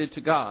related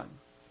to God.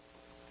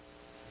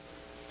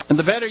 And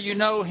the better you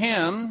know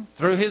Him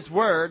through His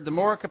Word, the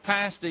more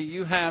capacity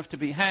you have to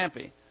be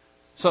happy.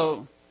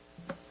 So,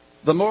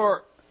 the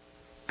more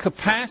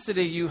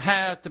capacity you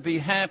have to be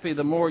happy,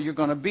 the more you're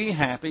going to be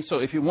happy. So,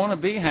 if you want to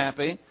be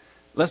happy,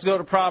 let's go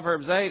to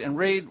Proverbs 8 and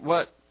read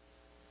what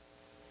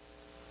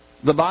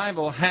the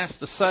Bible has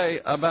to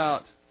say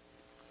about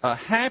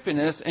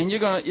happiness. And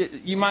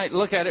you might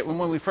look at it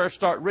when we first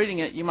start reading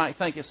it, you might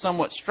think it's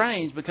somewhat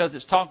strange because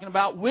it's talking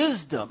about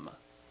wisdom.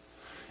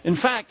 In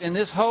fact, in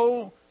this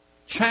whole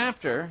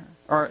chapter,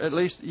 or at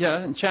least,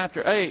 in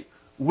chapter 8,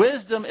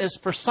 wisdom is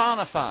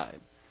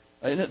personified.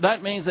 And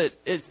that means that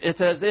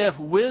it's as if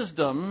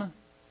wisdom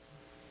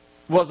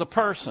was a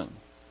person.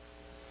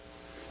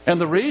 And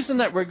the reason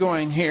that we're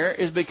going here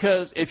is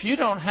because if you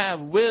don't have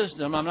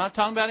wisdom, I'm not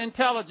talking about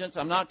intelligence,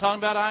 I'm not talking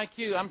about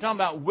IQ, I'm talking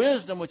about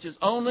wisdom, which is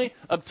only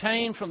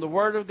obtained from the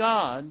Word of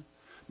God,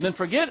 then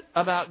forget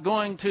about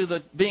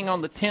being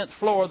on the 10th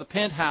floor, the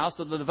penthouse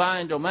of the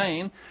divine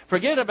domain.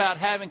 Forget about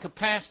having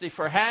capacity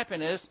for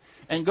happiness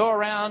and go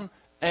around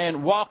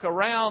and walk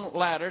around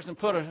ladders and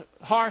put a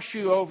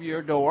horseshoe over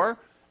your door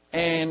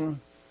and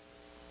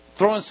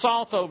throwing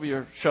salt over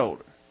your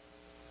shoulder.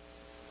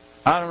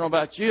 I don't know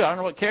about you. I don't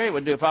know what Carrie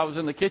would do if I was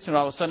in the kitchen and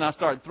all of a sudden I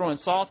started throwing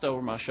salt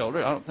over my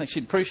shoulder. I don't think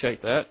she'd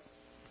appreciate that.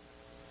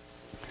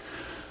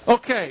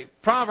 Okay,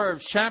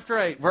 Proverbs chapter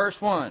 8, verse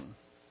 1.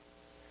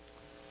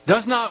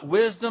 Does not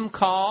wisdom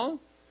call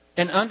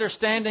and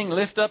understanding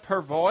lift up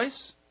her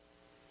voice?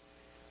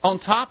 On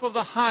top of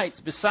the heights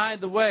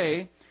beside the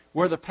way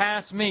where the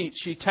paths meet,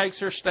 she takes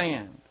her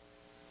stand.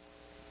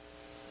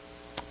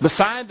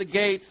 Beside the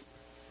gates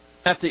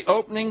at the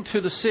opening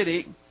to the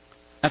city,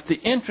 at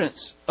the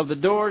entrance of the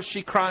doors,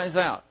 she cries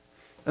out.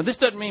 Now, this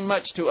doesn't mean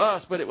much to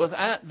us, but it was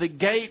at the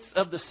gates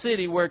of the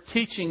city where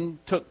teaching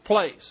took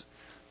place.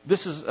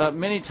 This is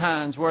many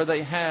times where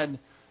they had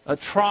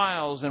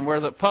trials and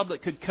where the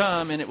public could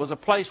come, and it was a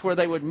place where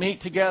they would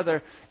meet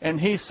together. And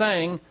he's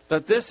saying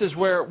that this is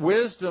where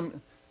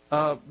wisdom,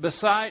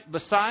 beside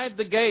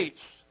the gates,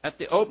 at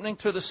the opening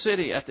to the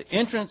city, at the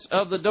entrance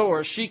of the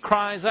doors, she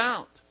cries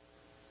out.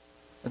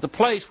 At the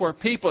place where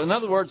people, in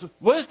other words,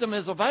 wisdom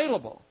is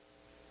available.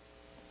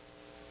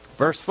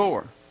 Verse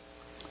 4.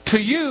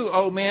 To you,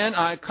 O men,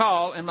 I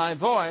call, and my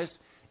voice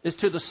is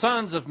to the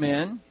sons of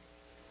men.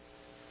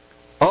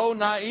 O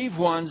naive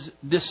ones,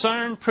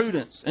 discern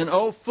prudence, and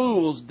O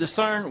fools,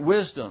 discern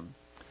wisdom.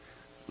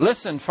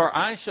 Listen, for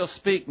I shall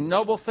speak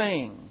noble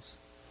things,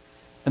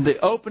 and the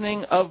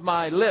opening of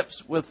my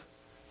lips with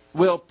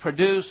will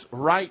produce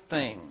right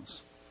things.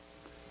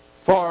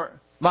 For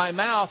my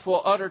mouth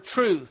will utter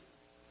truth,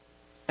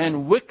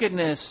 and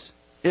wickedness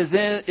is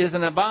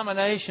an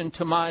abomination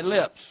to my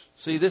lips.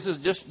 See, this is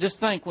just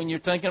think when you're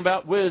thinking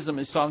about wisdom,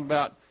 it's talking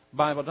about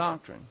Bible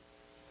doctrine.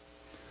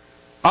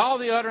 All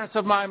the utterance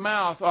of my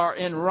mouth are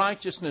in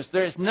righteousness.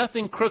 There is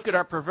nothing crooked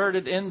or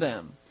perverted in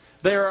them.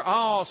 They are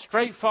all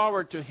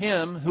straightforward to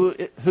him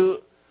who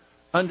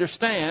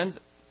understands,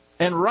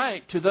 and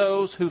right to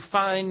those who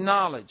find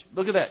knowledge.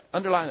 Look at that.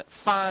 Underline that.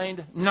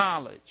 Find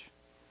knowledge.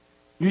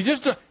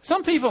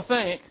 Some people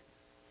think,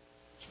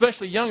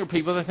 especially younger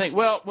people, they think,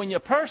 well, when a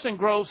person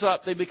grows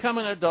up, they become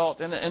an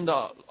adult, and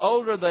the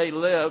older they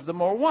live, the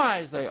more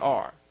wise they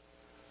are.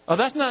 Oh,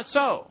 that's not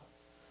so.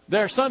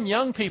 There are some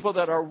young people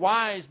that are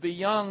wise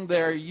beyond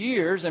their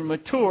years and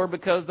mature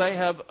because they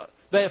have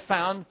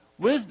found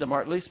wisdom,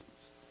 or at least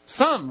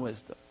some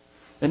wisdom.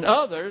 And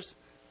others,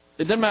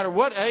 it doesn't matter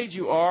what age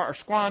you are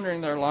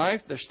squandering their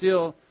life, they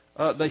still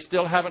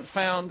haven't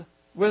found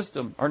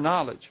wisdom or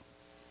knowledge.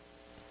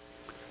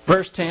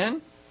 Verse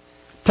 10,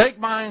 take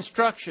my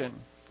instruction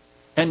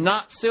and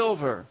not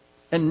silver,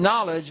 and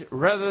knowledge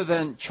rather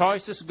than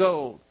choicest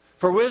gold.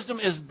 For wisdom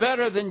is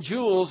better than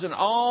jewels, and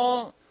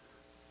all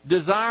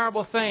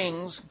desirable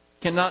things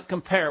cannot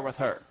compare with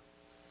her.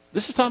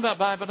 This is talking about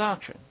Bible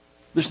doctrine.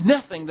 There's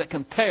nothing that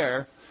can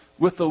compare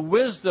with the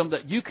wisdom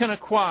that you can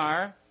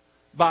acquire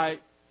by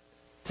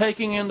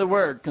taking in the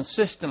Word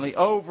consistently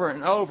over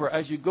and over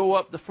as you go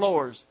up the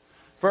floors.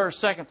 First,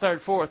 second,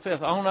 third, fourth,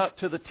 fifth, on up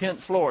to the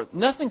 10th floor.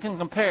 Nothing can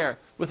compare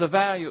with the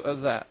value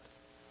of that.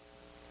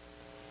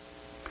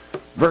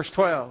 Verse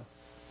 12.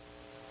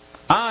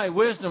 I,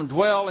 wisdom,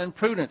 dwell in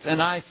prudence,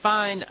 and I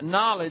find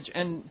knowledge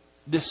and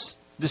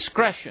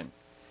discretion.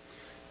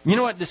 You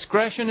know what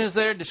discretion is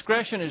there?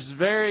 Discretion is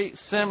very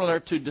similar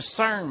to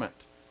discernment.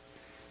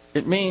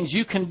 It means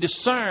you can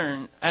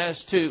discern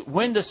as to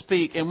when to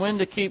speak and when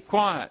to keep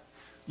quiet.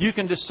 You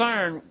can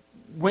discern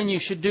when you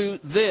should do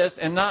this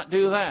and not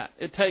do that.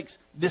 It takes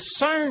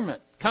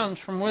discernment, comes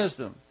from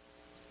wisdom.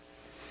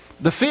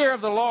 The fear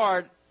of the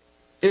Lord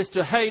is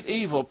to hate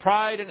evil,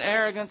 pride and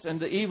arrogance and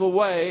the evil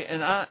way,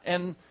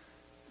 and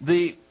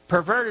the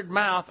perverted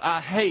mouth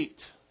I hate.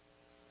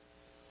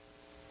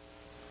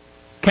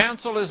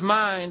 Counsel is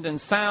mine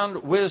and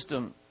sound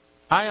wisdom.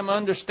 I am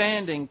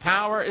understanding.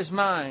 Power is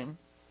mine.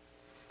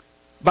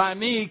 By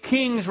me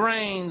kings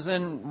reign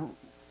and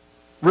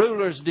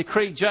rulers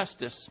decree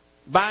justice.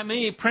 By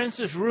me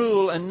princes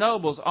rule and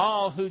nobles,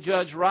 all who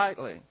judge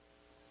rightly.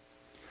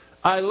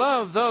 I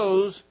love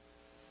those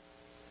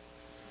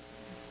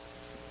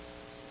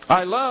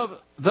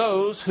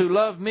who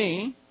love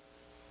me,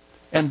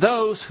 and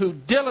those who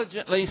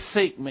diligently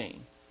seek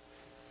me.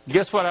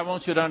 Guess what I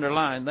want you to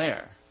underline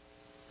there?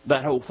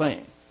 That whole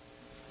thing.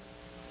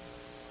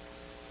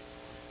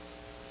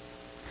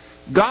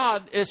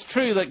 God, it's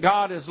true that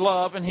God is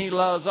love and He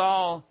loves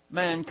all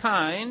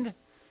mankind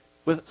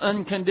with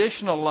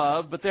unconditional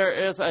love, but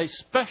there is a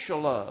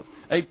special love,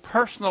 a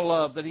personal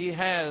love that He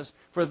has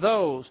for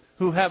those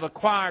who have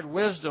acquired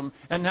wisdom,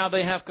 and now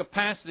they have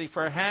capacity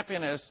for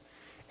happiness,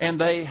 and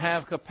they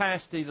have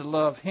capacity to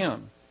love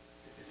Him.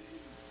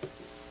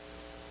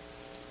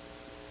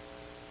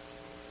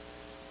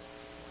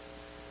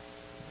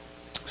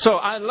 So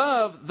I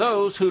love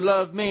those who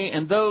love me,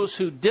 and those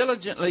who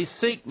diligently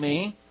seek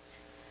me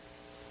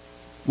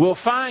will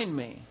find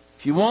me.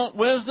 If you want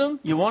wisdom,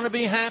 you want to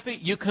be happy,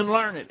 you can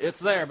learn it. It's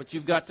there, but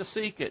you've got to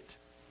seek it.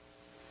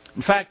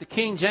 In fact, the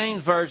King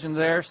James Version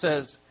there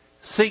says,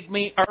 seek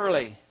me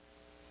early.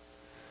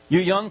 You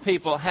young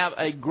people have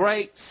a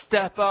great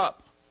step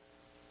up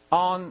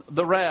on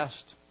the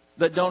rest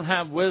that don't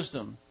have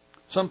wisdom.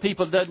 Some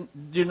people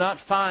do not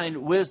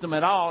find wisdom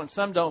at all, and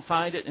some don't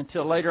find it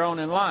until later on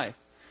in life.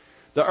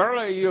 The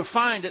earlier you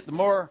find it, the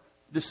more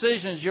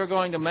decisions you're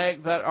going to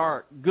make that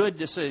are good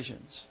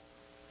decisions.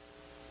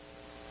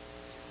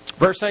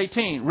 Verse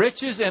 18,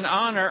 riches and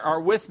honor are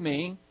with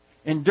me,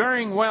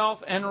 enduring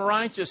wealth and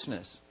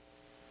righteousness.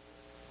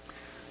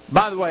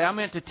 By the way, I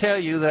meant to tell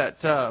you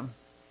that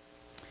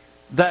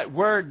that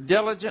word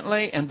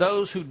diligently and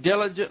those who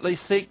diligently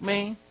seek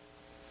me,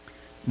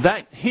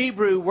 that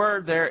Hebrew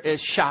word there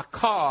is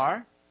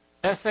shachar,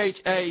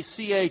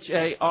 S-H-A-C-H-A-R,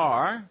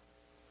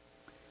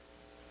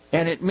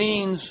 and it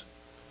means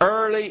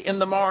early in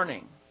the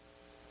morning,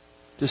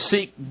 to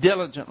seek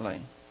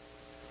diligently.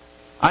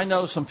 I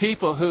know some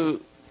people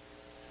who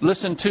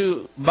listen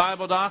to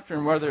Bible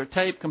doctrine, whether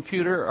tape,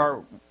 computer,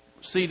 or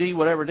CD,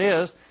 whatever it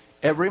is,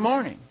 every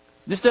morning.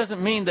 This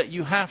doesn't mean that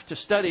you have to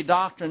study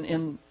doctrine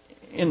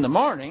in the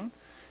morning,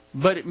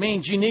 but it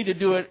means you need to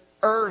do it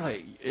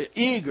early,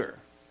 eager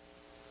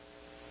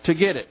to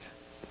get it.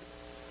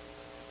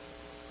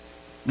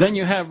 Then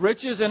you have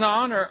riches and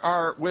honor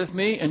are with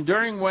me,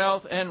 enduring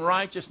wealth and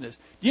righteousness.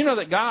 Do you know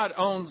that God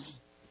owns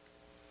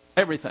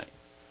everything?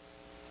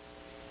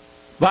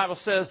 The Bible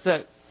says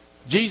that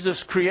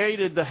Jesus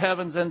created the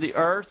heavens and the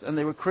earth, and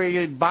they were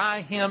created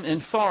by Him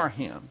and for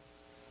Him.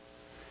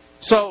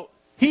 So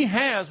He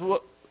has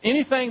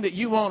anything that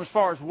you want as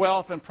far as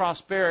wealth and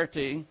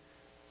prosperity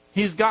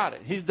He's got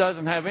it. He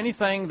doesn't have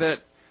anything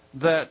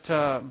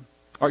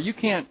or you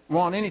can't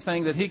want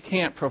anything that He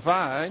can't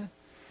provide.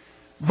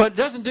 But it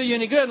doesn't do you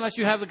any good unless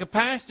you have the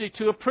capacity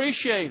to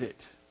appreciate it.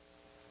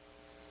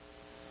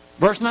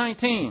 Verse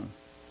 19.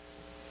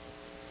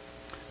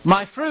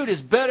 My fruit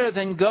is better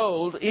than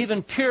gold,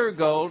 even pure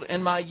gold,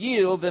 and my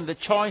yield than the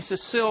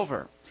choicest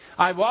silver.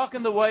 I walk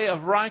in the way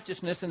of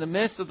righteousness in the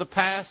midst of the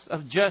paths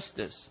of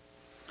justice,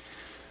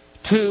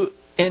 to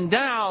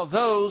endow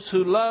those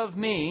who love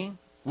me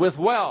with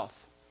wealth,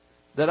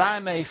 that I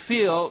may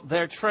fill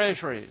their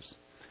treasuries.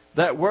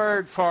 That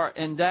word for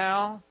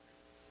endow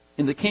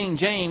in the King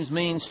James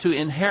means to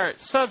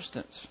inherit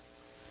substance.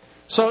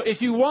 So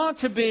if you want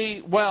to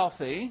be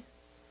wealthy,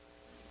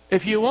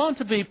 if you want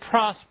to be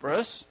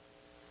prosperous,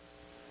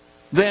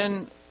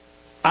 then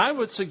I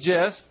would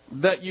suggest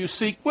that you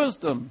seek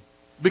wisdom,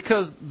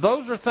 because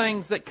those are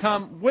things that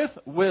come with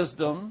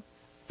wisdom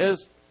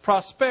is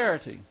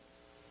prosperity.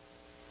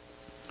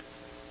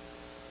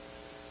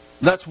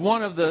 That's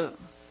one of the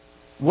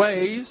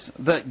ways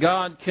that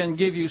God can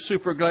give you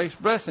super grace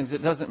blessings.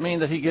 It doesn't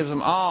mean that He gives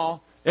them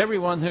all.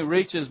 Everyone who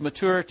reaches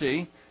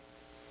maturity,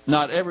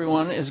 not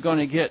everyone is going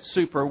to get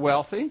super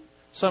wealthy.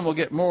 Some will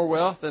get more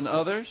wealth than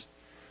others.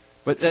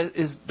 But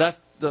that's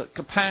the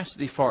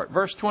capacity for it.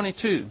 Verse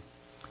 22.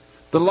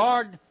 The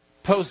Lord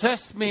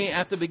possessed me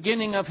at the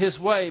beginning of His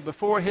way,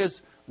 before His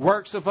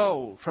works of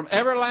old. From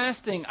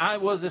everlasting I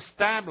was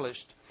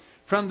established.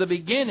 From the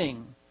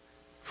beginning,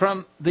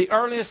 from the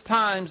earliest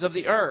times of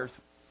the earth,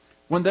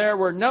 when there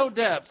were no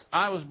depths,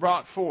 I was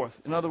brought forth.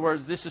 In other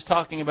words, this is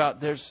talking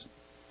about there's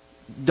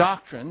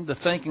doctrine, the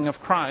thinking of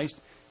Christ,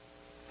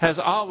 has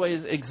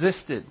always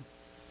existed.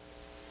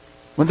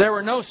 When there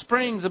were no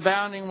springs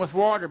abounding with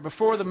water,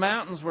 before the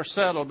mountains were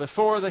settled,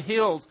 before the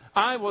hills,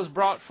 I was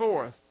brought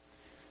forth.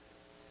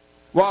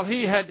 While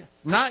He had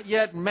not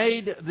yet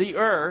made the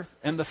earth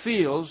and the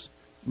fields,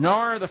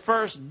 nor the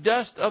first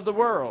dust of the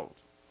world.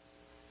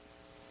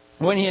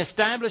 When He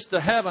established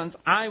the heavens,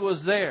 I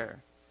was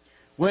there.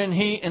 When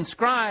He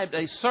inscribed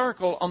a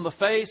circle on the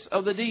face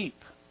of the deep.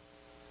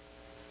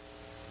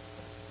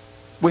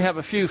 We have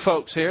a few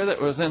folks here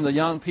that was in the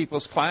young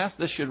people's class.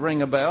 This should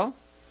ring a bell,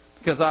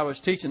 because I was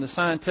teaching the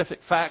scientific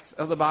facts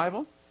of the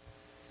Bible.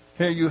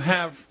 Here you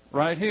have,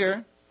 right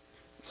here,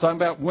 talking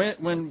about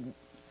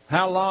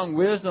how long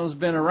wisdom's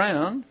been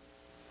around.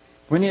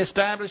 When He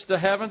established the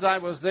heavens, I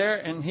was there,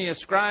 and He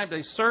inscribed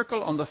a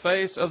circle on the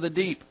face of the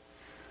deep.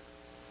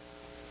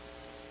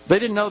 They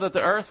didn't know that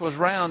the earth was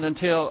round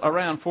until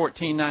around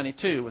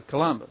 1492 with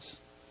Columbus.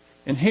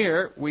 And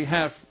here we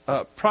have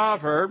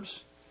Proverbs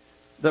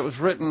that was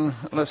written,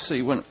 let's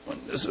see, when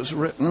this was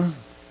written,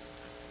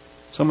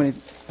 so many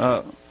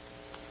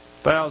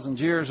thousands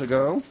years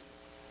ago,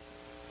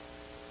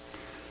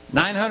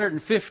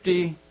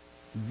 950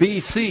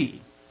 BC.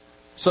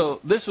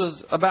 So this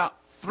was about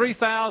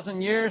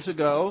 3,000 years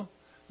ago.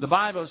 The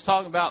Bible is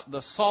talking about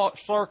the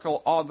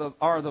circle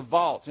or the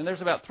vault. And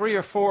there's about 3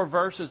 or 4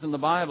 verses in the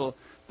Bible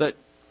that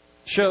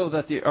show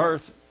that the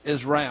earth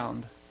is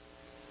round.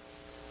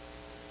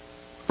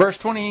 Verse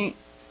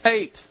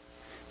 28.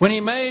 When He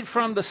made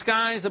from the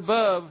skies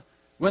above,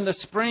 when the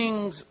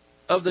springs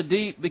of the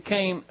deep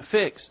became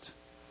fixed,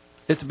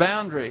 its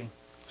boundary,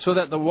 so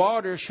that the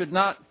waters should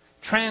not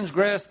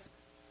transgress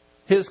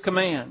His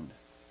command.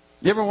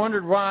 You ever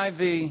wondered why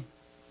the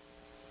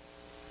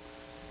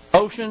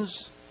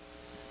oceans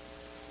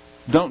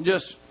don't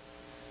just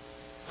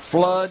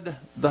flood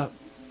the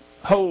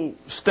whole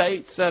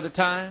states at a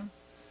time?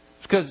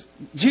 It's because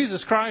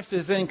Jesus Christ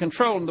is in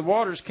control, and the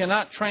waters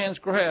cannot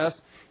transgress.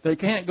 They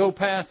can't go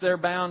past their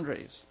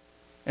boundaries.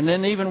 And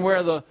then even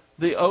where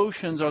the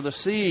oceans or the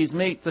seas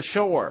meet the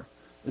shore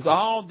is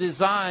all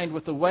designed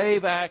with the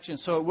wave action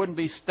so it wouldn't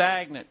be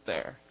stagnant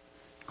there.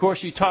 Of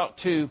course, you talk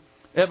to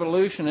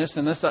evolutionists,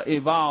 and this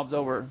evolved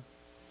over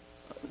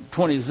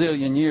 20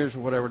 zillion years or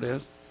whatever it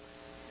is.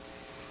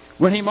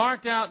 When He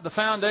marked out the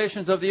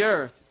foundations of the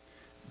earth,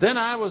 then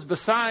I was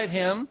beside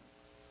Him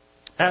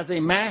as a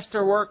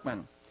master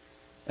workman,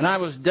 and I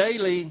was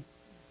daily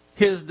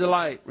His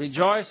delight,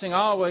 rejoicing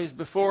always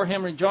before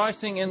Him,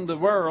 rejoicing in the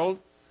world,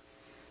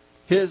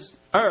 His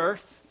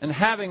earth, and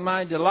having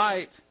my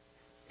delight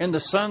in the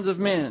sons of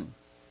men.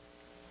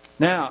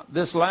 Now,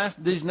 this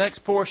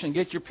next portion,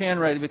 get your pen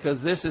ready, because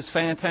this is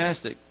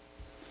fantastic.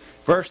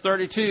 Verse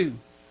 32.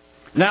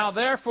 Now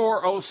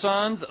therefore, O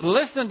sons,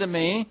 listen to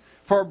me,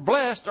 for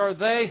blessed are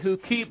they who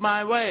keep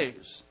my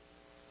ways.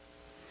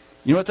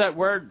 You know what that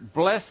word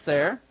blessed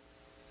there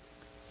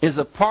is?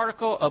 A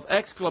particle of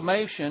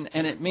exclamation,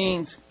 and it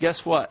means,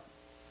 guess what?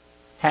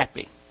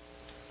 Happy.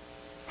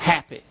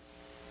 Happy.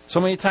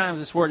 So many times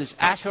this word is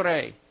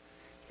ashereh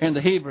in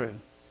the Hebrew.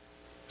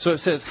 So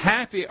it says,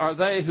 happy are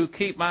they who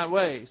keep my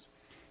ways.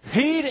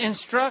 Heed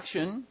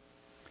instruction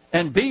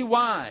and be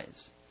wise,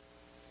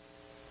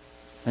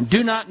 and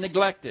do not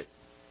neglect it.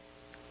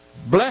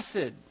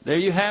 Blessed, there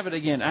you have it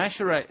again,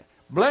 ashereh.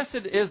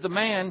 Blessed is the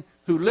man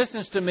who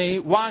listens to me,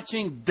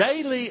 watching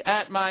daily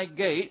at my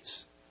gates,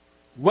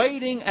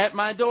 waiting at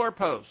my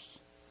doorposts.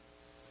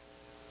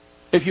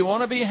 If you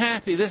want to be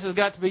happy, this has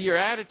got to be your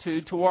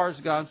attitude towards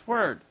God's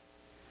Word.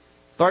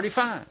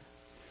 35.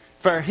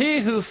 For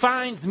he who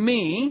finds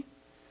me,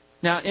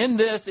 now in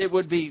this it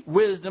would be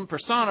wisdom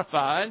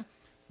personified,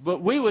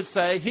 but we would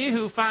say, he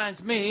who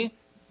finds me,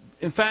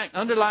 in fact,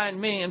 underline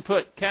me and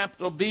put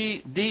capital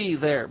B-D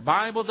there.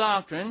 Bible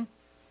doctrine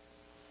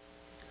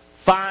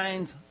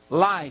finds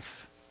life.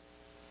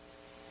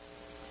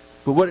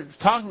 But what it's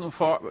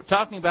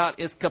talking about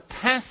is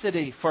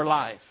capacity for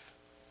life.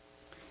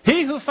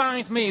 He who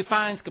finds me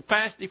finds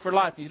capacity for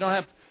life. If you don't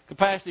have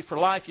capacity for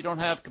life, you don't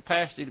have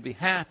capacity to be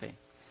happy.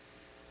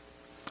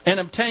 And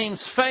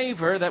obtains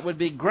favor, that would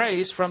be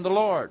grace from the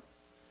Lord.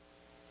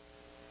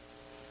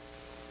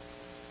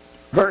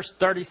 Verse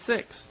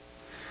 36.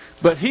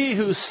 But he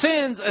who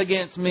sins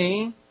against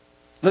me,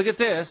 look at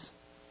this,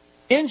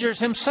 injures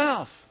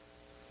himself.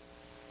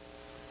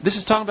 This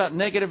is talking about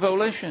negative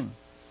volition.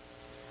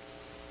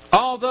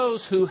 All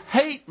those who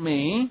hate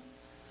me,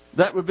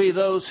 that would be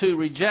those who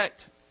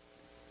reject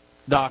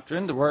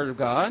doctrine, the Word of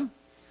God,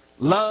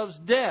 loves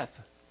death.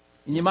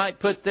 And you might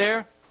put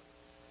there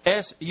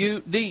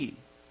S-U-D,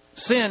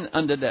 sin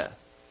unto death.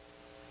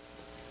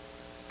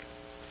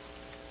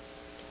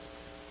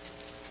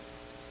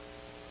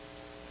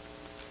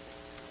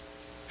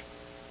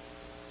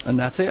 And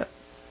that's it.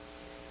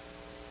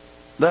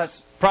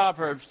 That's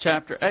Proverbs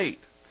chapter 8.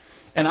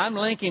 And I'm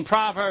linking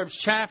Proverbs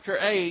chapter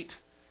 8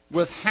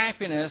 with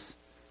happiness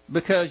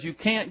because you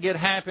can't get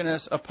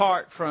happiness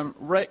apart from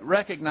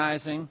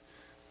recognizing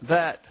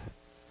that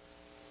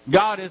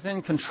God is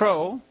in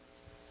control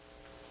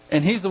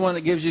and He's the one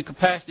that gives you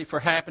capacity for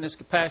happiness,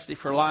 capacity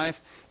for life.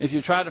 If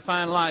you try to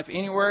find life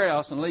anywhere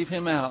else and leave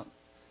Him out,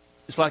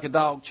 it's like a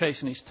dog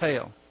chasing his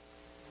tail.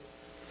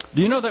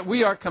 Do you know that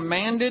we are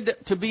commanded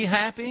to be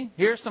happy?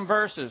 Here's some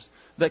verses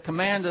that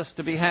command us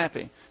to be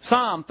happy.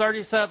 Psalm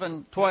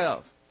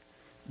 37:12.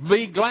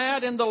 Be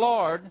glad in the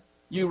Lord,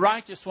 you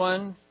righteous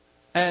ones,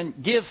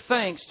 and give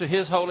thanks to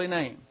His holy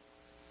name.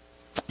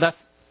 That's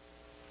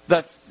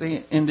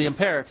in the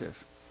imperative.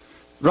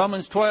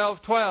 Romans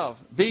 12:12.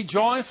 Be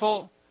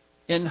joyful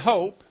in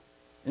hope,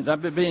 and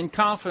that would be in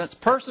confidence.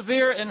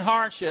 Persevere in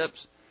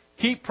hardships.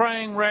 Keep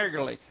praying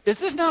regularly. Is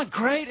this not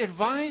great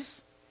advice?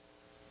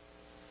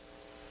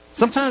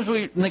 Sometimes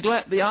we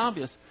neglect the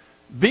obvious.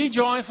 Be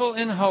joyful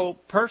in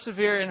hope.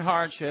 Persevere in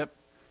hardship.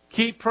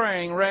 Keep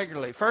praying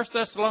regularly. 1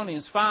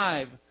 Thessalonians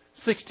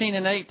 5:16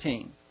 and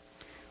 18.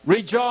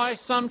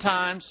 Rejoice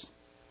sometimes.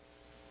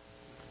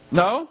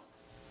 No?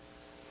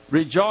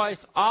 Rejoice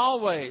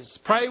always.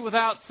 Pray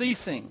without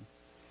ceasing.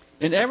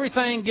 In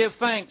everything give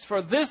thanks,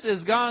 for this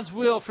is God's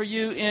will for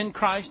you in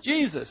Christ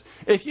Jesus.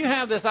 If you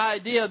have this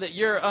idea that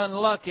you're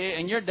unlucky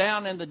and you're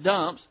down in the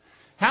dumps,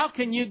 how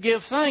can you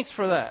give thanks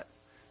for that?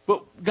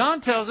 But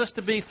God tells us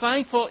to be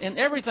thankful in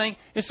everything.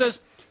 It says,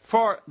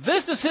 for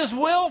this is His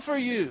will for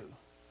you.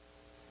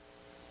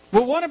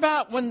 Well, what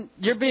about when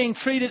you're being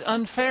treated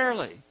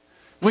unfairly?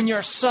 When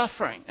you're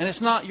suffering and it's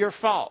not your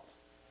fault?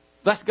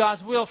 That's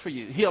God's will for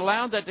you. He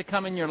allowed that to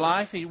come in your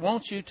life. He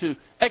wants you to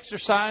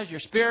exercise your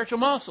spiritual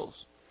muscles.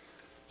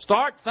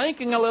 Start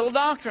thinking a little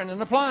doctrine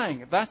and applying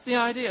it. That's the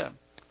idea.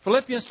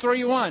 Philippians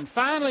 3:1.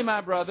 Finally,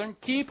 my brethren,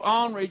 keep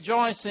on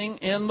rejoicing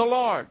in the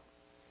Lord.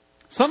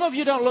 Some of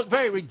you don't look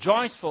very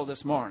rejoiceful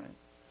this morning.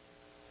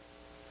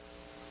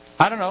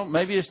 I don't know.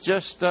 Maybe it's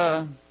just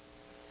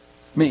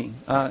me.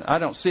 I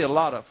don't see a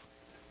lot of,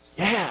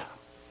 yeah.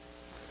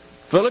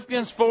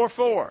 Philippians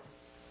 4:4.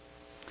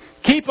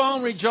 Keep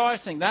on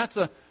rejoicing. That's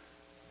a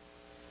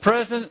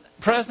present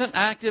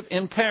active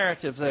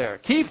imperative there.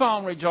 Keep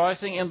on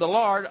rejoicing in the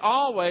Lord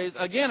always.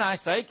 Again, I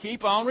say,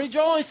 keep on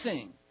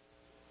rejoicing.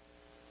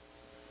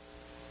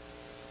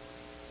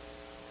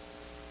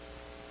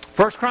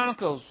 1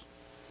 Chronicles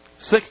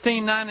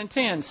 16:9 and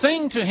 10.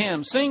 Sing to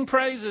Him. Sing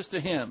praises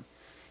to Him.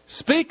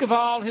 Speak of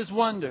all His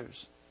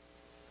wonders.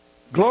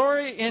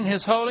 Glory in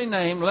His holy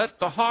name. Let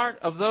the heart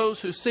of those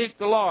who seek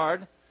the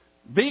Lord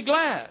be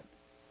glad.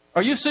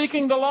 Are you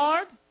seeking the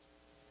Lord?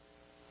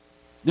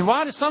 Then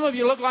why do some of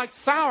you look like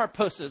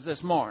sourpusses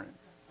this morning?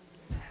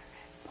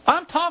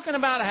 I'm talking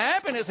about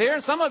happiness here,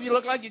 and some of you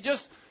look like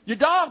your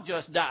dog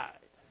just died.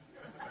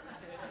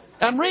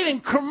 I'm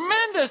reading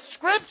tremendous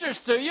scriptures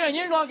to you, and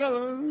you're not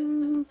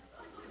going,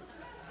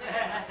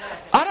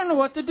 I don't know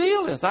what the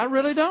deal is. I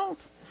really don't.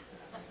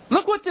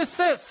 Look what this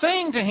says.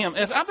 Sing to Him.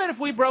 I bet if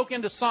we broke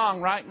into song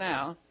right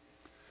now,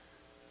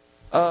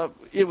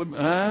 it would...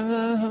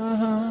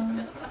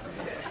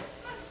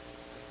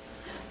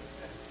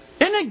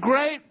 Isn't it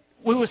great?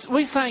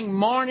 We sang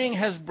morning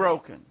has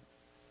broken.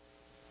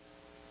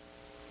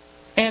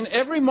 And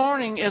every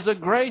morning is a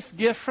grace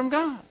gift from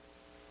God.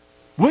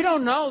 We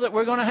don't know that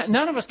we're going to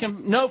none of us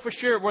can know for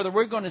sure whether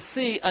we're going to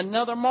see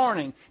another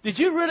morning. Did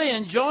you really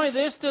enjoy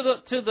this to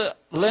the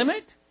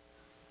limit?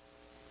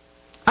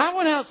 I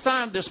went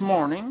outside this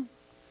morning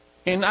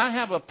and I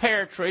have a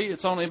pear tree.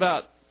 It's only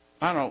about,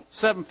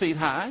 7 feet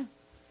high.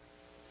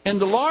 And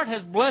the Lord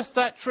has blessed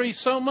that tree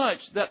so much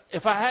that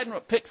if I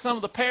hadn't picked some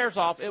of the pears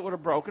off, it would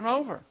have broken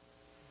over.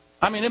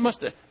 I mean,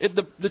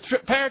 the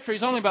pear tree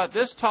is only about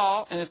this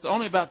tall, and it's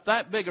only about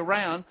that big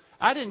around.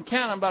 I didn't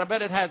count them, but I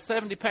bet it had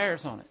 70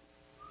 pears on it.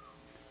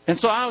 And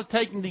so I was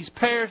taking these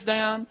pears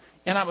down,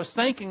 and I was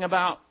thinking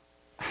about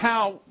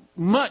how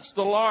much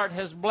the Lord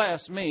has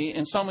blessed me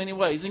in so many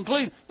ways,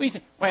 including,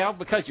 well,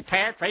 because your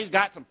pear tree's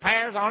got some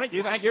pears on it,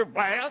 you think you're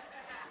blessed?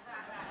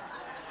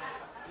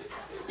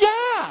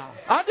 Yeah,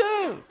 I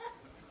do.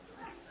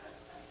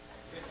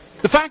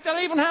 The fact that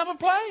I even have a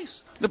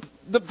place.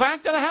 The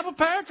fact that I have a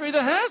pear tree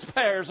that has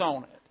pears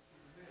on it.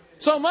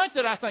 So much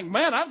that I think,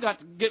 man, I've got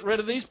to get rid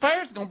of these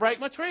pears. It's going to break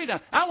my tree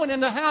down. I went in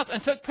the house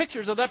and took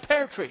pictures of that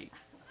pear tree.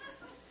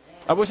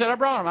 I wish I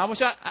brought them. I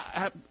wish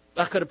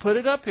I could have put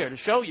it up here to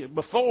show you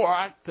before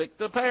I picked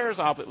the pears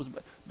off. It was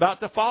about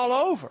to fall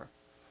over.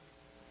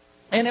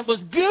 And it was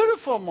a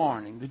beautiful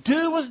morning. The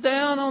dew was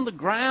down on the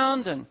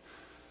ground. And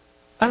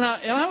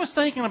I was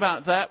thinking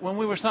about that when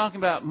we were talking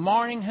about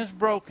morning has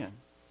broken.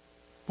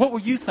 What were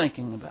you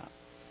thinking about?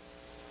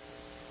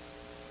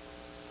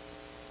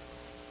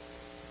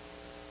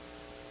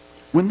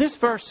 When this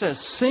verse says,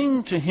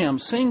 sing to Him,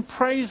 sing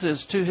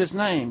praises to His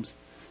names,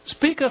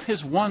 speak of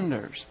His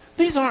wonders.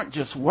 These aren't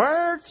just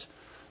words.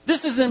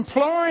 This is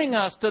imploring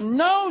us to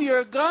know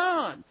your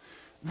God.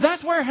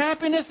 That's where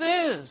happiness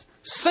is.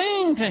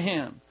 Sing to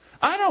Him.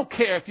 I don't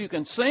care if you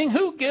can sing.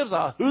 Who gives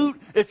a hoot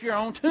if you're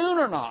on tune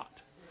or not?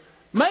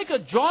 Make a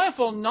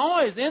joyful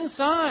noise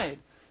inside.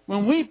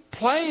 When we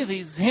play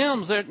these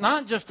hymns, they're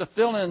not just to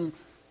fill in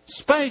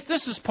space.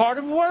 This is part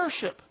of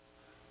worship.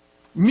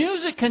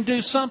 Music can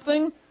do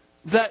something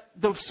that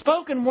the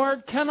spoken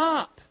word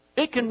cannot.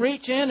 It can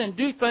reach in and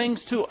do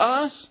things to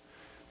us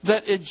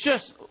that it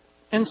just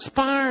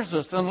inspires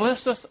us and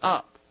lifts us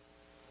up.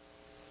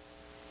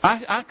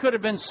 I could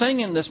have been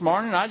singing this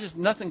morning.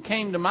 Nothing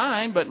came to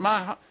mind, but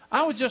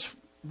I was just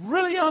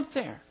really up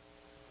there.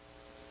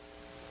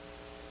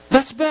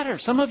 That's better.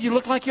 Some of you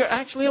look like you're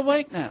actually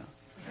awake now.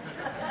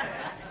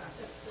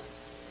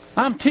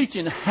 I'm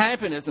teaching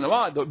happiness and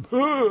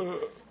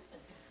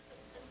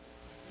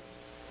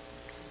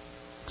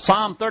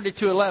Psalm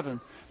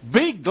 32:11.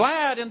 Be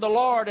glad in the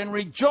Lord and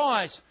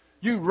rejoice,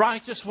 you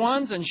righteous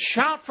ones, and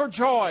shout for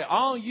joy,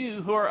 all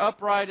you who are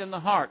upright in the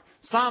heart.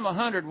 Psalm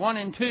 100:1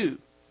 and 2.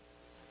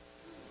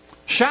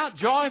 Shout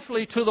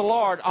joyfully to the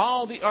Lord,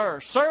 all the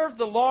earth. Serve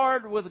the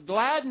Lord with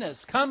gladness.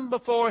 Come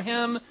before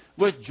Him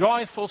with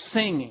joyful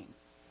singing.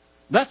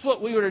 That's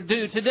what we were to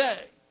do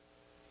today.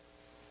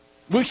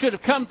 We should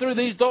have come through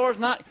these doors.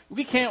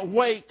 We can't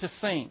wait to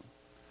sing.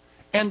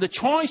 And the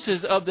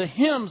choices of the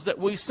hymns that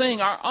we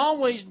sing are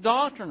always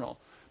doctrinal.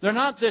 They're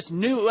not this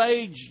new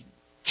age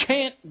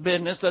chant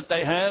business that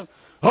they have.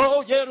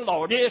 Oh, yeah,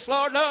 Lord, yes,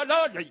 Lord, Lord,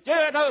 Lord,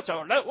 yeah, no,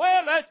 so,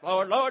 well, that's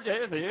Lord, Lord,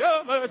 yes, and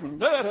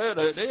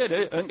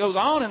it goes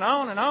on and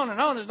on and on and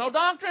on. There's no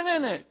doctrine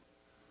in it.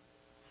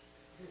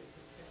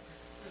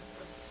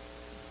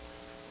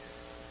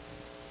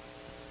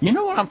 You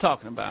know what I'm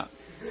talking about.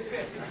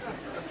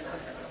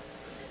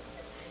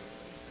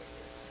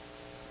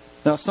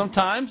 Now,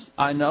 sometimes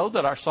I know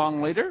that our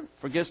song leader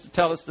forgets to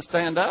tell us to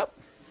stand up.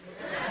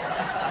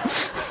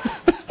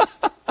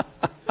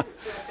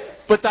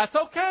 But that's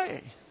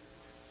okay.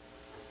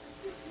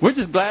 We're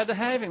just glad to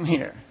have him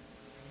here.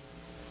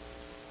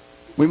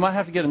 We might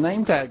have to get a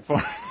name tag for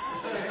him.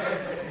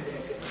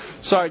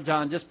 Sorry,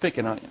 John, just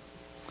picking on you.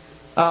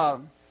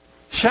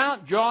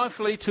 Shout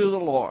joyfully to the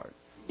Lord.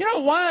 You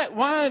know,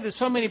 why do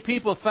so many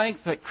people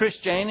think that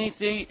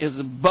Christianity is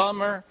a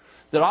bummer?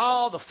 That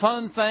all the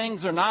fun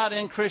things are not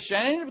in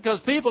Christianity? Because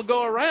people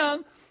go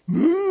around,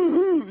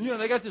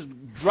 they got this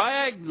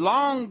dragged,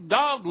 long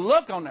dog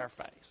look on their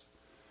face.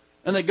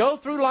 And they go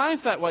through life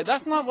that way.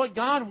 That's not what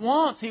God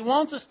wants. He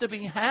wants us to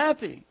be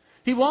happy.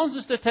 He wants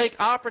us to take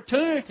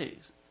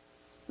opportunities.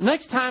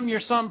 Next time you're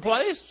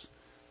someplace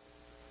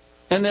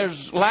and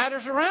there's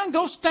ladders around,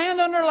 go stand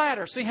under a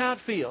ladder. See how it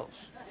feels.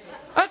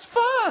 That's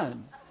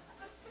fun.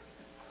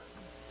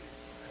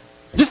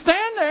 Just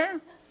stand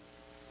there.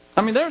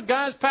 I mean, there's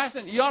guys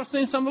passing. You ought to have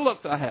seen some of the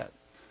looks I had.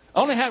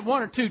 I only had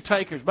one or two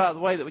takers, by the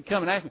way, that would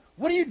come and ask me,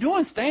 what are you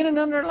doing standing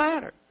under a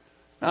ladder?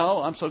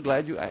 Oh, I'm so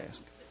glad you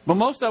asked. But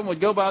most of them would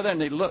go by there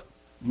and they'd look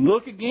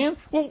again.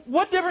 Well,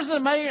 what difference does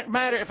it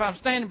matter if I'm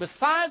standing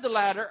beside the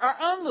ladder or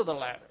under the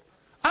ladder?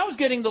 I was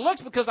getting the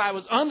looks because I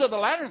was under the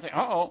ladder and thinking,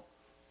 uh-oh.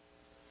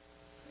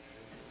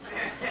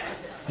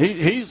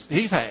 He's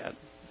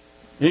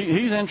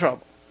in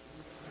trouble.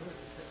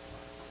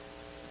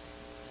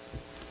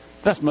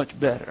 That's much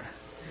better.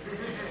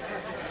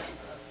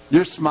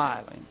 You're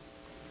smiling.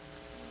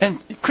 And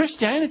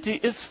Christianity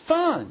is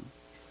fun.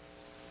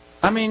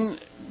 I mean,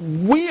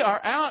 we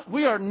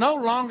are no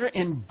longer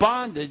in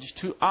bondage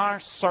to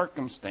our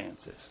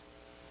circumstances.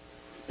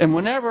 And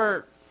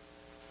whenever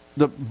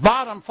the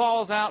bottom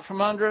falls out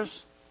from under us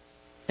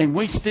and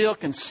we still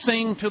can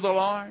sing to the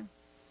Lord,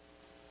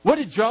 what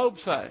did Job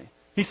say?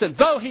 He said,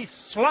 though He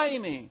slay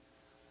me,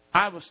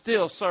 I will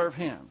still serve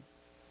Him.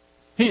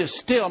 He is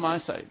still my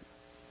Savior.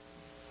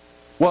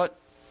 What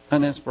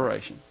an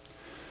inspiration.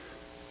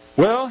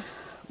 Well,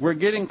 we're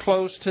getting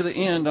close to the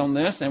end on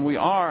this, and we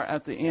are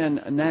at the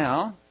end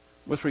now.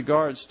 with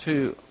regards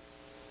to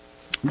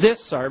this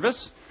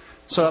service.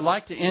 So I'd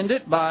like to end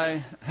it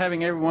by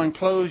having everyone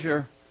close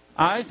your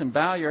eyes and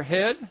bow your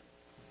head.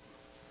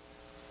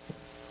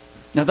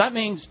 Now that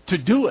means to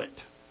do it,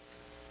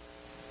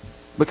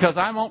 because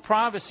I want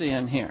privacy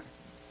in here.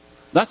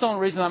 That's the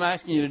only reason I'm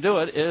asking you to do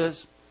it,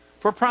 is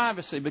for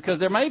privacy, because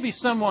there may be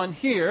someone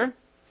here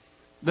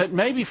that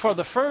maybe for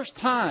the first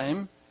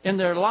time in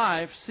their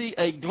life see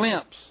a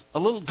glimpse, a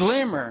little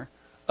glimmer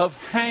of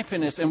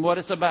happiness and what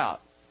it's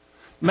about.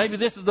 Maybe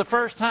this is the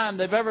first time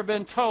they've ever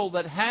been told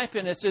that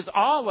happiness is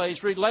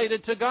always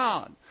related to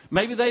God.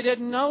 Maybe they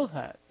didn't know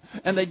that.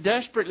 And they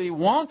desperately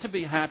want to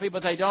be happy,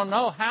 but they don't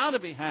know how to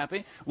be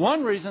happy.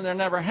 One reason they're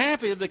never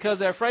happy is because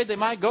they're afraid they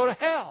might go to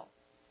hell.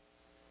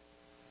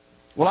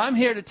 Well, I'm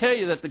here to tell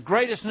you that the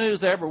greatest news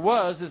there ever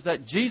was is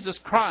that Jesus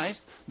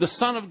Christ, the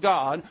Son of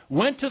God,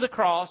 went to the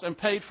cross and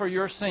paid for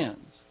your sins.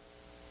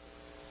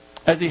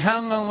 As He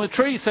hung on the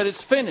tree, He said,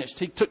 it's finished.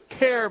 He took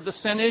care of the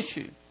sin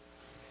issue.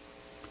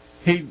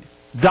 He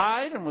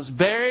died and was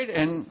buried,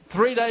 and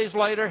 3 days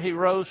later He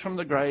rose from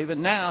the grave,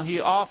 and now He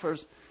offers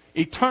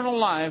eternal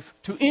life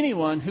to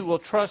anyone who will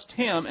trust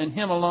Him and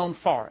Him alone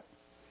for it.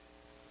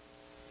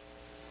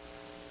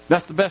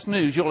 That's the best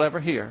news you'll ever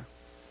hear.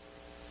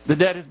 The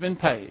debt has been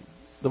paid.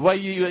 The way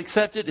you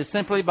accept it is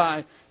simply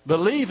by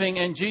believing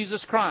in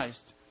Jesus Christ.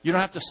 You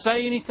don't have to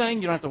say anything.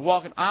 You don't have to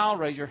walk an aisle,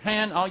 raise your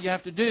hand. All you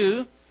have to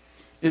do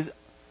is,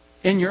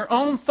 in your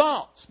own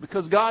thoughts,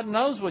 because God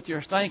knows what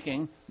you're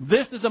thinking,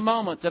 this is the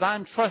moment that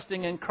I'm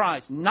trusting in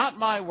Christ, not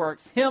my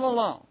works, Him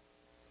alone.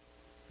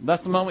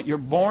 That's the moment you're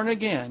born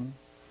again,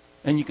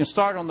 and you can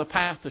start on the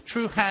path to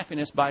true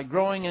happiness by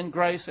growing in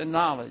grace and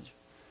knowledge,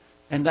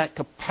 and that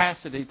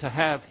capacity to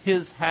have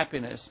His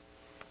happiness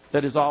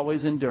that is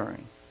always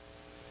enduring.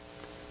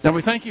 Now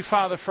we thank You,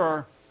 Father,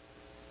 for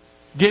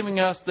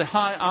giving us the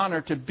high honor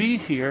to be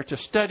here to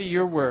study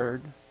Your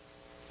Word.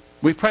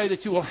 We pray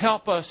that You will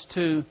help us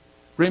to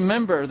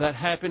remember that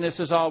happiness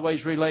is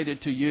always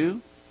related to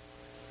You.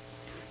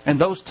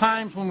 And those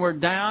times when we're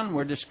down,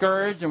 we're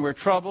discouraged, and we're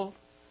troubled,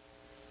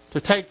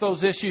 to take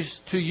those issues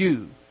to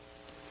You.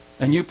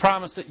 And You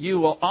promise that You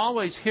will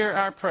always hear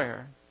our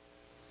prayer,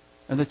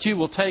 and that You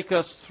will take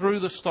us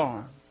through the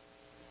storm.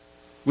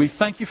 We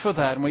thank You for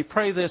that, and we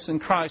pray this in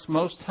Christ's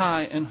most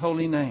high and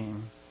holy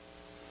name.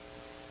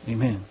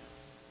 Amen.